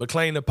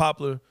 McLean and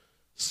Poplar.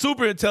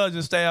 Super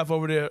intelligent staff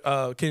over there,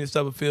 Kenny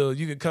Stubblefield.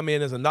 You can come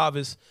in as a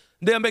novice.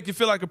 They'll make you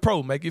feel like a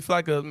pro, make you feel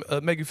like a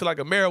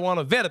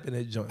marijuana vet up in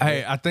that joint.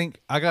 Hey, I think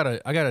I got a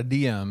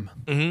DM.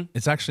 Mm-hmm.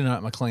 It's actually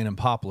not McLean and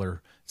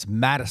Poplar. It's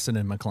Madison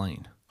and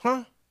McLean.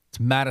 Huh? It's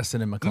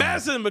Madison and McLean.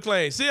 Madison and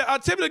McLean. See, I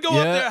typically go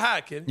up there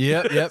hiking.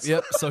 Yep.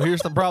 So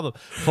here's the problem.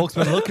 Folks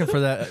been looking for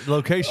that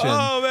location.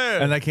 Oh,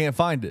 man. And they can't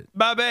find it.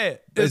 My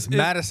bad. It's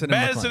Madison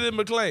and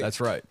McLean.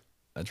 That's right.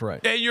 And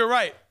you're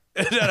right.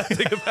 Now that I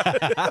think about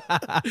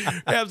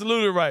it.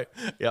 Absolutely right.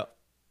 Yep.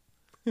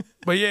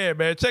 But yeah,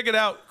 man, check it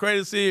out.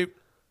 Crazy Sig.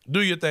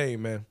 Do your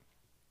thing, man.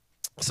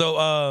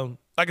 So,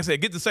 like I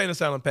said, get the Sain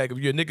Asylum pack. If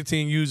you're a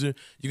nicotine user,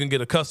 you can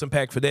get a custom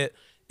pack for that.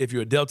 If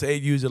you're a Delta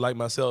 8 user like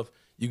myself,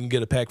 you can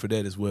get a pack for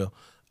that as well.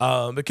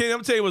 But Kenny, I'm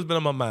gonna tell you what's been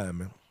on my mind,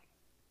 man.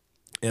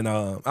 And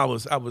I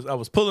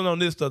was pulling on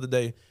this the other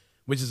day,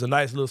 which is a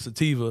nice little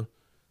sativa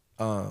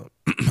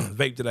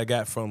vape that I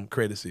got from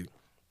Crazy Sig.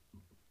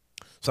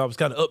 So I was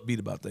kind of upbeat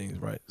about things,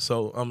 right?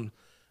 So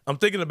I'm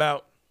thinking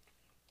about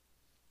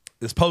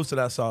this post that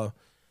I saw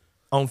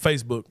on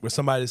Facebook where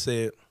somebody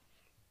said,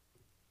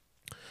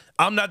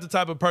 I'm not the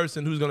type of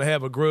person who's going to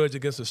have a grudge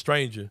against a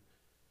stranger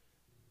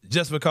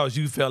just because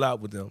you fell out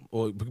with them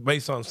or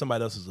based on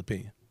somebody else's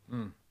opinion.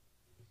 And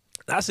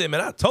I said,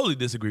 man, I totally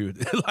disagree with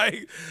it.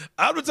 Like,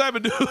 I'm the type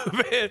of dude,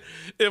 man,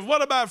 if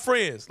one of my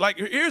friends, like,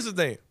 here's the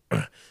thing.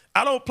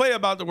 I don't play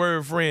about the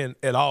word friend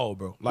at all,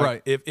 bro.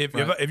 Like,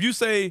 if you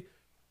say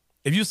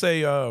you're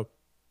saying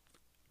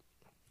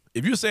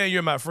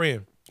you're my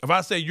friend, if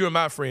I say you're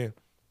my friend,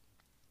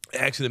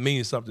 it actually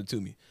means something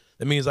to me.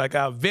 It means like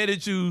I've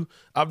vetted you,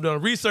 I've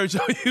done research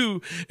on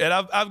you, and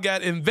I've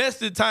got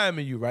invested time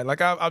in you, right?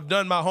 Like I've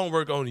done my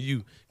homework on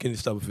you, Kenny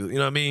Stubblefield. You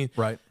know what I mean?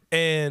 Right.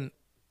 And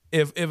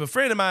if a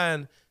friend of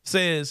mine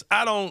says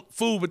I don't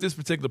fool with this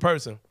particular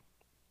person,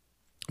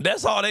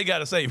 that's all they got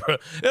to say, bro.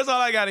 That's all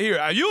I got to hear.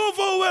 Are you a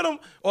fool with them,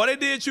 or they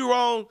did you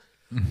wrong?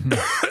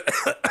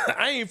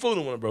 I ain't fooling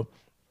with them, bro.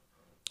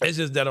 It's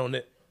just that on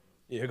that.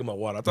 Yeah, here go my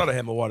water. I thought I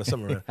had my water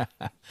somewhere around.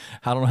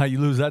 I don't know how you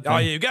lose that thing. Oh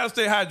yeah, you gotta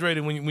stay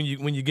hydrated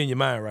when you get your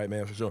mind right,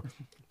 man, for sure.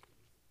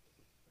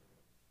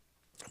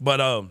 But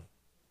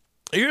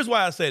here's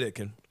why I say that,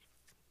 Ken.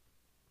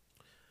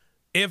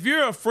 If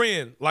you're a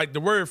friend, like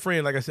the word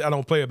friend, like I said, I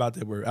don't play about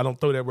that word. I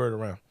don't throw that word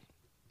around.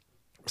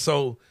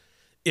 So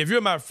if you're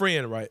my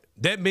friend, right,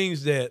 that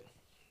means that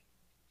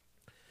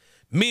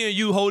me and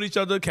you hold each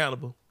other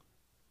accountable.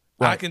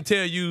 Right. I can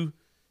tell you,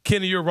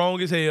 Kenny, you're wrong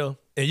as hell.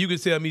 And you can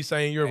tell me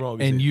saying you're wrong.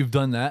 And you've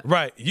done that.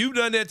 Right. You've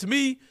done that to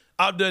me.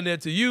 I've done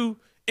that to you.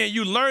 And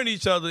you learn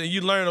each other and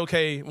you learn,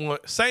 okay, well,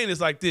 Sain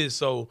is like this,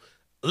 so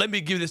let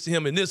me give this to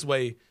him in this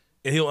way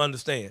and he'll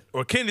understand.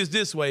 Or Ken is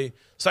this way,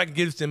 so I can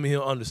give this to him and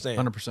he'll understand.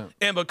 100%.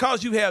 And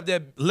because you have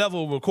that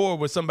level of rapport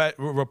with somebody,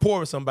 we have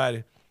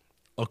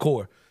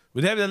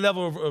that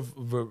level of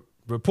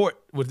rapport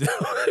with them.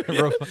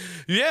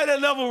 You have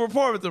that level of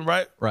rapport with them,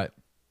 right? Right.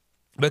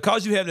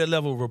 Because you have that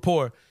level of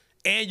rapport,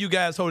 and you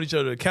guys hold each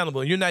other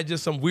accountable. And you're not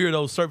just some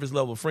weirdo surface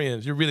level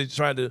friends. You're really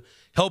trying to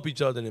help each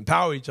other and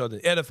empower each other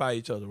and edify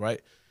each other, right?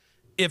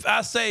 If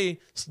I say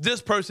this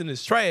person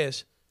is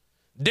trash,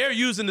 they're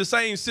using the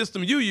same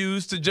system you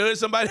use to judge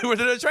somebody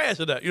whether they're trash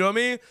or not. You know what I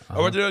mean?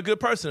 Or whether they're a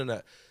good person or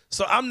not.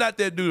 So I'm not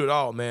that dude at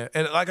all, man.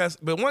 And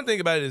but one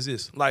thing about it is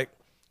this. Like,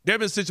 there have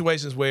been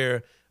situations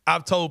where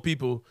I've told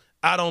people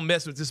I don't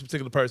mess with this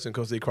particular person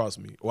because they cross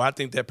me. Or I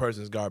think that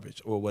person's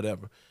garbage or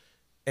whatever.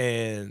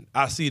 And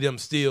I see them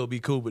still be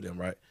cool with them,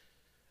 right?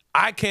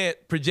 I can't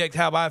project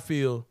how I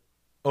feel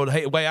or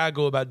the way I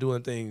go about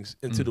doing things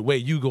into the way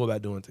you go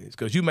about doing things,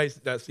 because you may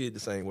not see it the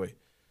same way.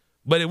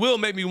 But it will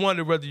make me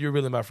wonder whether you're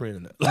really my friend or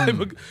not.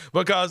 Like,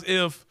 because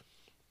if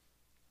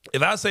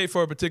I say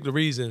for a particular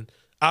reason,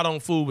 I don't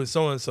fool with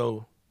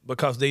so-and-so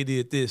because they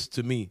did this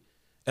to me,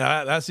 and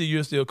I see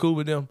you're still cool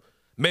with them,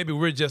 maybe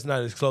we're just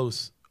not as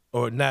close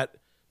or not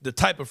the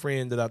type of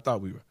friend that I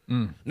thought we were.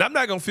 Now, I'm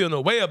not going to feel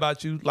no way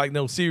about you, like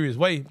no serious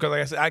way, because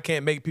like I said, I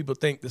can't make people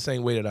think the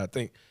same way that I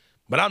think.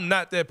 But I'm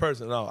not that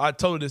person at all. I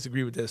totally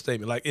disagree with that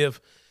statement. Like, if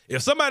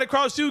somebody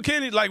crossed you,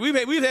 Kenny, like we've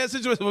had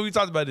situations where we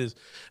talked about this.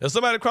 If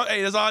somebody crossed,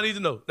 hey, that's all I need to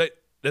know.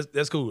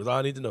 That's cool. That's all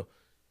I need to know.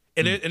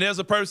 And there's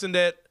a person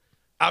that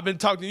I've been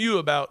talking to you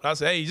about. I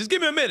say, hey, just give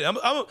me a minute.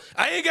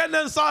 I ain't got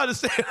nothing solid to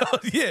say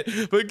yet,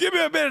 but give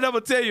me a minute. I'm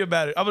gonna tell you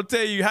about it. I'm gonna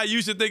tell you how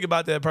you should think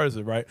about that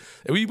person, right?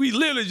 And we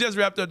literally just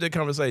wrapped up that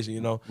conversation,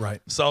 you know. Right.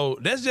 So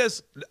that's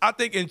just, I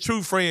think, in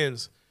true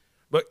friends.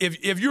 But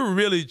if you're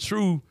really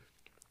true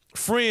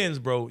friends,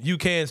 bro, you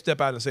can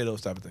step out and say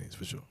those type of things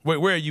for sure.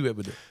 Where are you at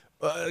with it?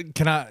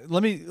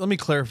 Let me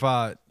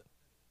clarify.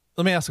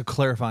 Let me ask a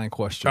clarifying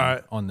question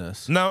on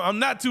this. No, I'm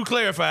not too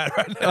clarified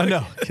right now. I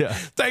know. Yeah.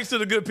 Thanks to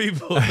the good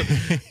people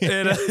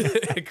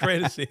and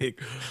Crazy.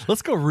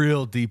 Let's go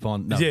real deep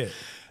on. No. Yeah.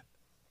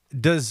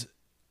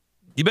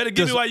 You better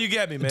give me why you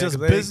got me, man. Does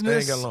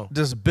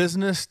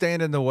business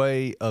stand in the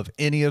way of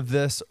any of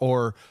this,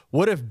 or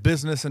what if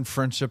business and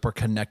friendship are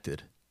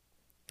connected?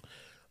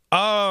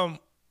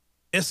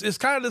 It's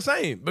kind of the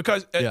same,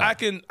 because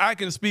I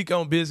can speak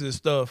on business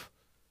stuff.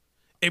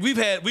 And we've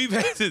had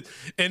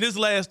in this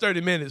last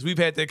 30 minutes, we've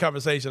had that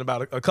conversation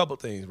about a couple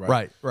things,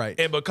 right? Right.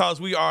 And because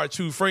we are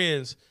true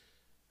friends,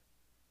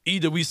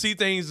 either we see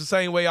things the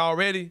same way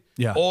already,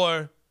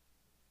 or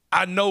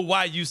I know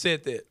why you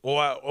said that.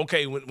 Or,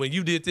 okay, when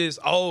you did this,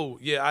 oh,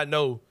 yeah, I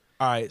know.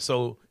 All right,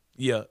 so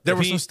Yeah. There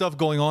was some stuff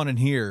going on in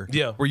here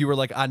where you were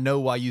like, I know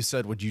why you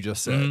said what you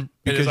just said.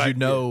 Because like, you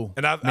know.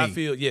 And I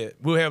feel, we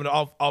were having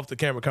an off the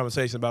camera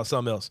conversation about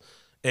something else.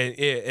 And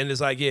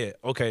it's like,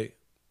 okay,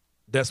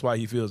 that's why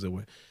he feels that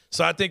way.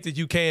 So I think that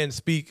you can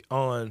speak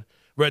on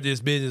whether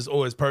it's business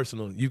or it's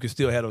personal. You can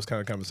still have those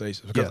kind of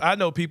conversations. Because I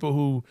know people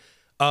who,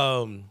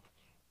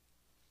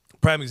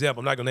 prime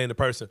example, I'm not going to name the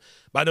person,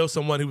 but I know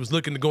someone who was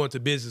looking to go into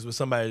business with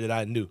somebody that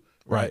I knew,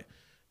 right?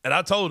 And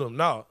I told him,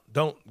 no,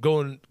 don't go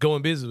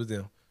in business with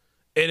them.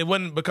 And it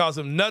wasn't because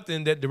of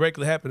nothing that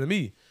directly happened to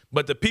me.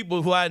 But the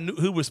people who I knew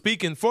who were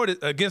speaking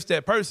against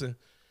that person,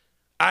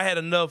 I had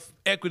enough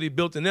equity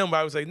built in them where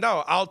I would say,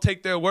 no, I'll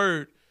take their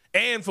word.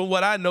 And from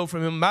what I know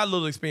from him, my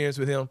little experience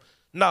with him,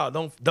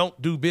 no,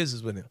 don't do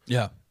business with him.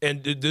 Yeah.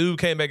 And the dude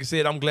came back and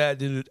said, I'm glad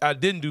that I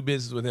didn't do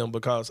business with him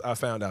because I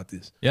found out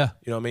this. Yeah.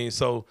 You know what I mean?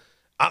 So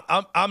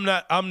I'm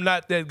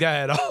not that guy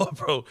at all,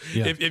 bro.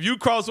 Yeah. If you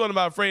cross one of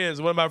my friends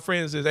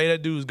says, hey,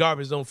 that dude's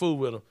garbage, don't fool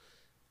with him.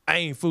 I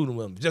ain't fooling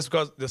with him just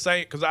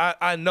because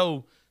I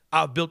know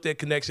I've built that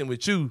connection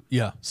with you.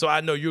 Yeah. So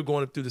I know you're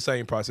going through the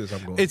same process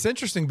I'm going through. It's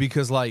interesting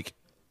because and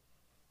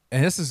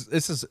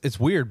it's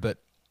weird, but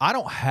I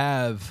don't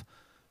have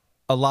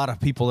a lot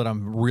of people that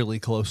I'm really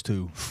close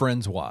to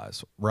friends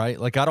wise, right?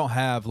 Like I don't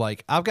have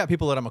I've got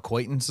people that I'm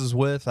acquaintances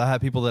with. I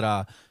have people that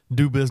I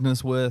do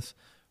business with,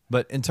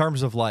 but in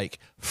terms of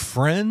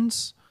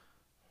friends,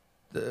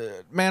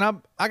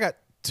 man, I got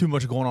too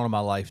much going on in my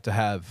life to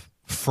have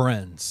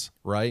friends,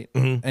 right?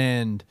 Mm-hmm.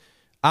 And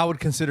I would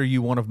consider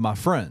you one of my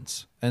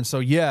friends. And so,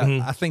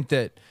 I think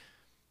that,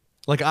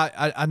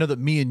 I know that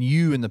me and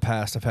you in the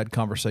past have had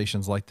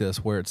conversations like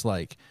this where it's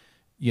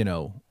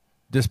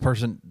this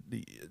person,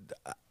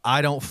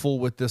 I don't fool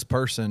with this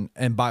person,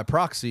 and by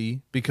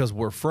proxy, because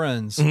we're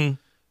friends. Mm-hmm.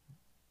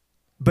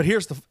 But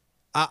here's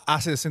I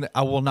say this thing that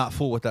I will not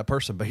fool with that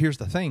person. But here's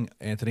the thing,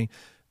 Anthony,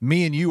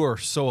 me and you are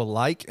so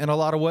alike in a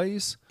lot of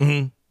ways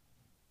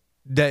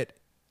that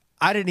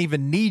I didn't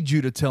even need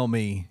you to tell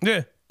me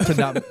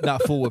to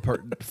not fool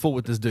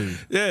with this dude.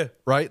 Yeah.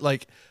 Right?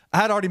 I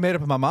had already made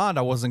up in my mind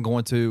I wasn't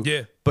going to.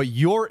 Yeah. But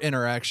your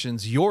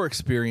interactions, your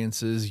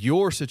experiences,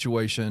 your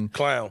situation.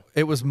 Clown.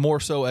 It was more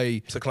so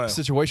a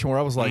situation where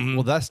I was like,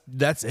 well,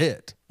 that's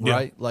it.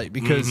 Right?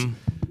 Because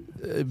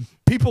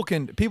people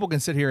can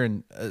sit here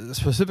and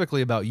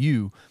specifically about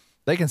you,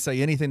 they can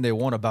say anything they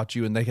want about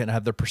you and they can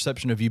have their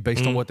perception of you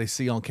based on what they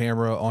see on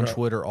camera, on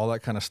Twitter, all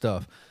that kind of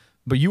stuff.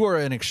 But you are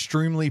an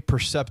extremely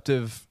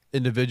perceptive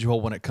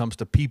individual when it comes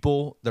to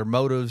people, their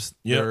motives,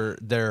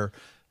 their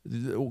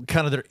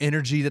kind of their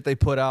energy that they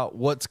put out,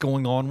 what's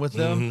going on with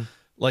them.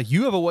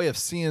 You have a way of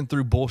seeing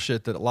through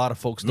bullshit that a lot of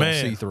folks don't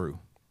see through.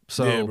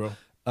 So,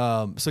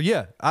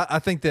 I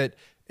think that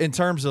in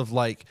terms of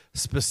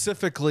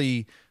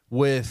specifically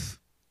with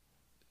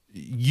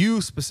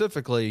you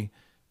specifically,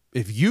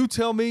 if you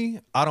tell me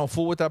I don't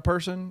fool with that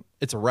person,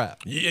 it's a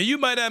wrap. Yeah, you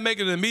might not make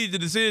an immediate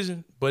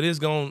decision, but it's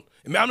going.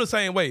 I'm the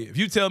same way. If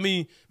you tell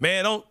me,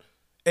 man,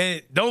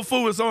 don't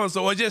fool with so and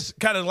so, or just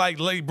kind of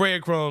lay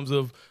breadcrumbs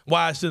of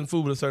why I shouldn't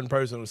fool with a certain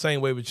person. The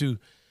same way with you,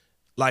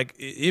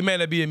 it may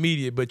not be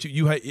immediate, but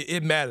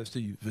it matters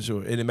to you for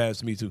sure, and it matters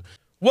to me too.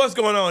 What's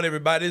going on,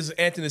 everybody? This is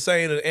Anthony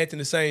Sain of the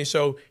Anthony Sain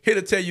Show, here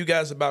to tell you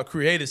guys about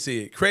Creative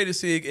Sig. Creative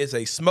Sig is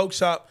a smoke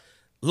shop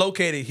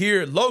located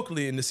here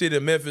locally in the city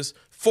of Memphis.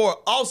 4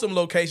 awesome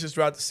locations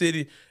throughout the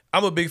city.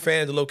 I'm a big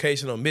fan of the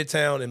location on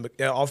Midtown and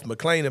off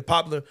McLean and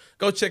Poplar.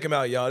 Go check them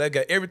out, y'all. They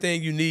got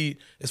everything you need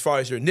as far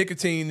as your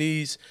nicotine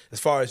needs, as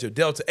far as your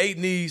Delta 8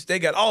 needs. They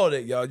got all of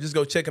that, y'all. Just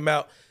go check them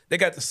out. They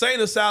got the Sain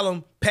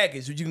Asylum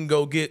package where you can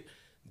go get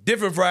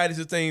different varieties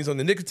of things on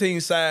the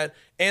nicotine side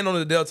and on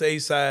the Delta 8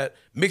 side.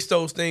 Mix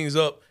those things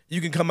up.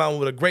 You can come out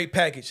with a great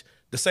package.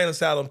 The Sain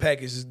Asylum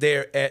package is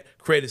there at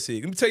Creative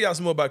Sig. Let me tell y'all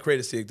some more about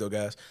Creative Sig, though,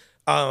 guys.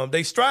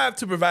 They strive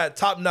to provide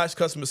top-notch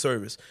customer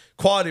service,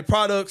 quality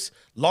products,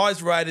 large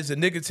varieties of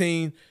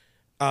nicotine,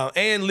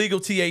 and legal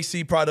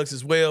THC products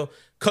as well,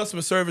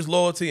 customer service,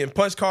 loyalty, and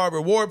punch card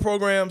reward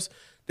programs.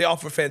 They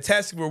offer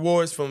fantastic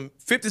rewards from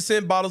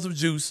 50-cent bottles of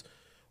juice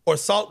or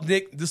salt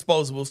Nick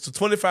disposables to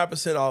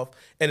 25% off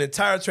an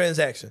entire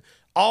transaction,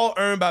 all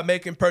earned by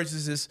making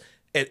purchases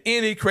at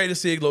any Creative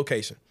Sig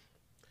location.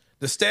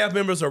 The staff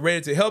members are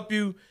ready to help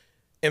you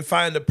and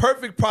find the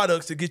perfect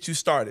products to get you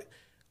started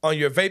on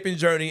your vaping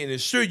journey and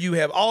ensure you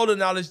have all the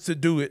knowledge to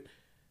do it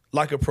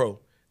like a pro.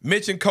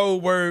 Mention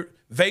code word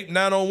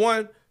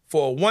VAPE901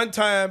 for a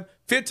one-time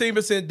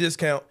 15%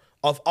 discount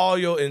off all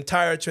your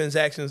entire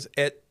transactions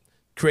at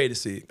Creative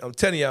Sig. I'm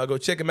telling y'all, go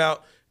check them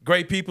out.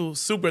 Great people,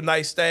 super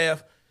nice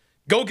staff.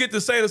 Go get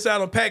the Sain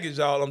Asylum package,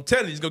 y'all. I'm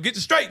telling you, it's going to get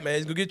you straight, man.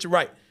 It's going to get you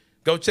right.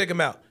 Go check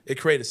them out at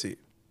Creative Sig.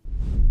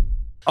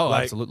 Oh,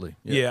 absolutely.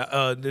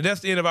 Yeah.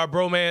 That's the end of our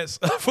bromance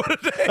for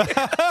the day.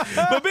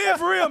 But being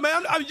for real,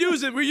 man,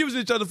 we're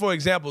using each other for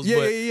examples.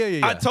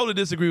 Yeah. I totally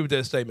disagree with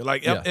that statement.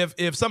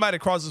 If somebody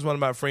crosses one of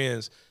my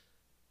friends,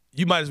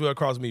 you might as well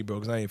cross me, bro,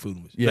 because I ain't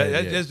fooling with you.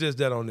 That's just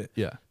that on it.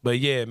 Yeah. But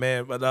yeah,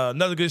 man. But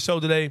another good show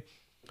today.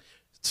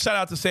 Shout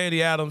out to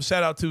Sandy Adams.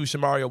 Shout out to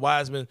Shemaria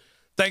Wiseman.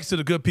 Thanks to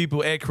the good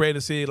people at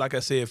Creator City. Like I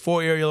said,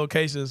 4 area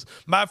locations.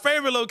 My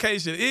favorite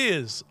location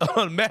is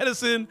on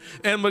Madison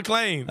and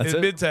McLean in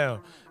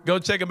Midtown. Go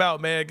check them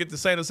out, man. Get the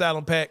Sain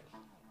Asylum pack.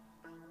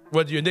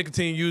 Whether you're a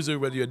nicotine user,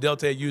 whether you're a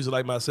Delta user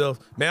like myself,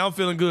 man, I'm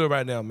feeling good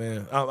right now,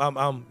 man.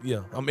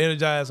 I'm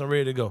energized. I'm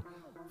ready to go,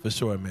 for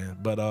sure, man.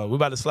 But we're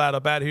about to slide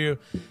up out of here.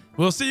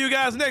 We'll see you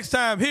guys next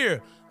time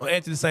here on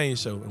Anthony Sain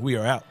Show. We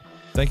are out.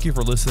 Thank you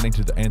for listening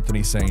to the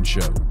Anthony Sain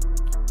Show.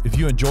 If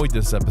you enjoyed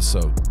this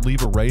episode,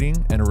 leave a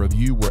rating and a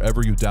review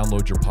wherever you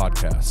download your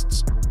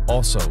podcasts.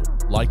 Also,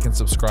 like and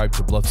subscribe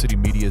to Bluff City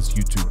Media's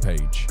YouTube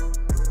page.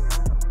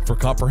 For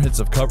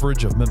comprehensive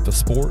coverage of Memphis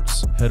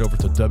sports, head over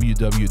to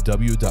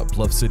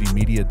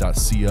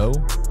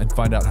www.bluffcitymedia.co and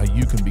find out how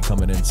you can become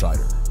an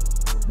insider.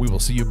 We will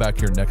see you back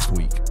here next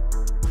week.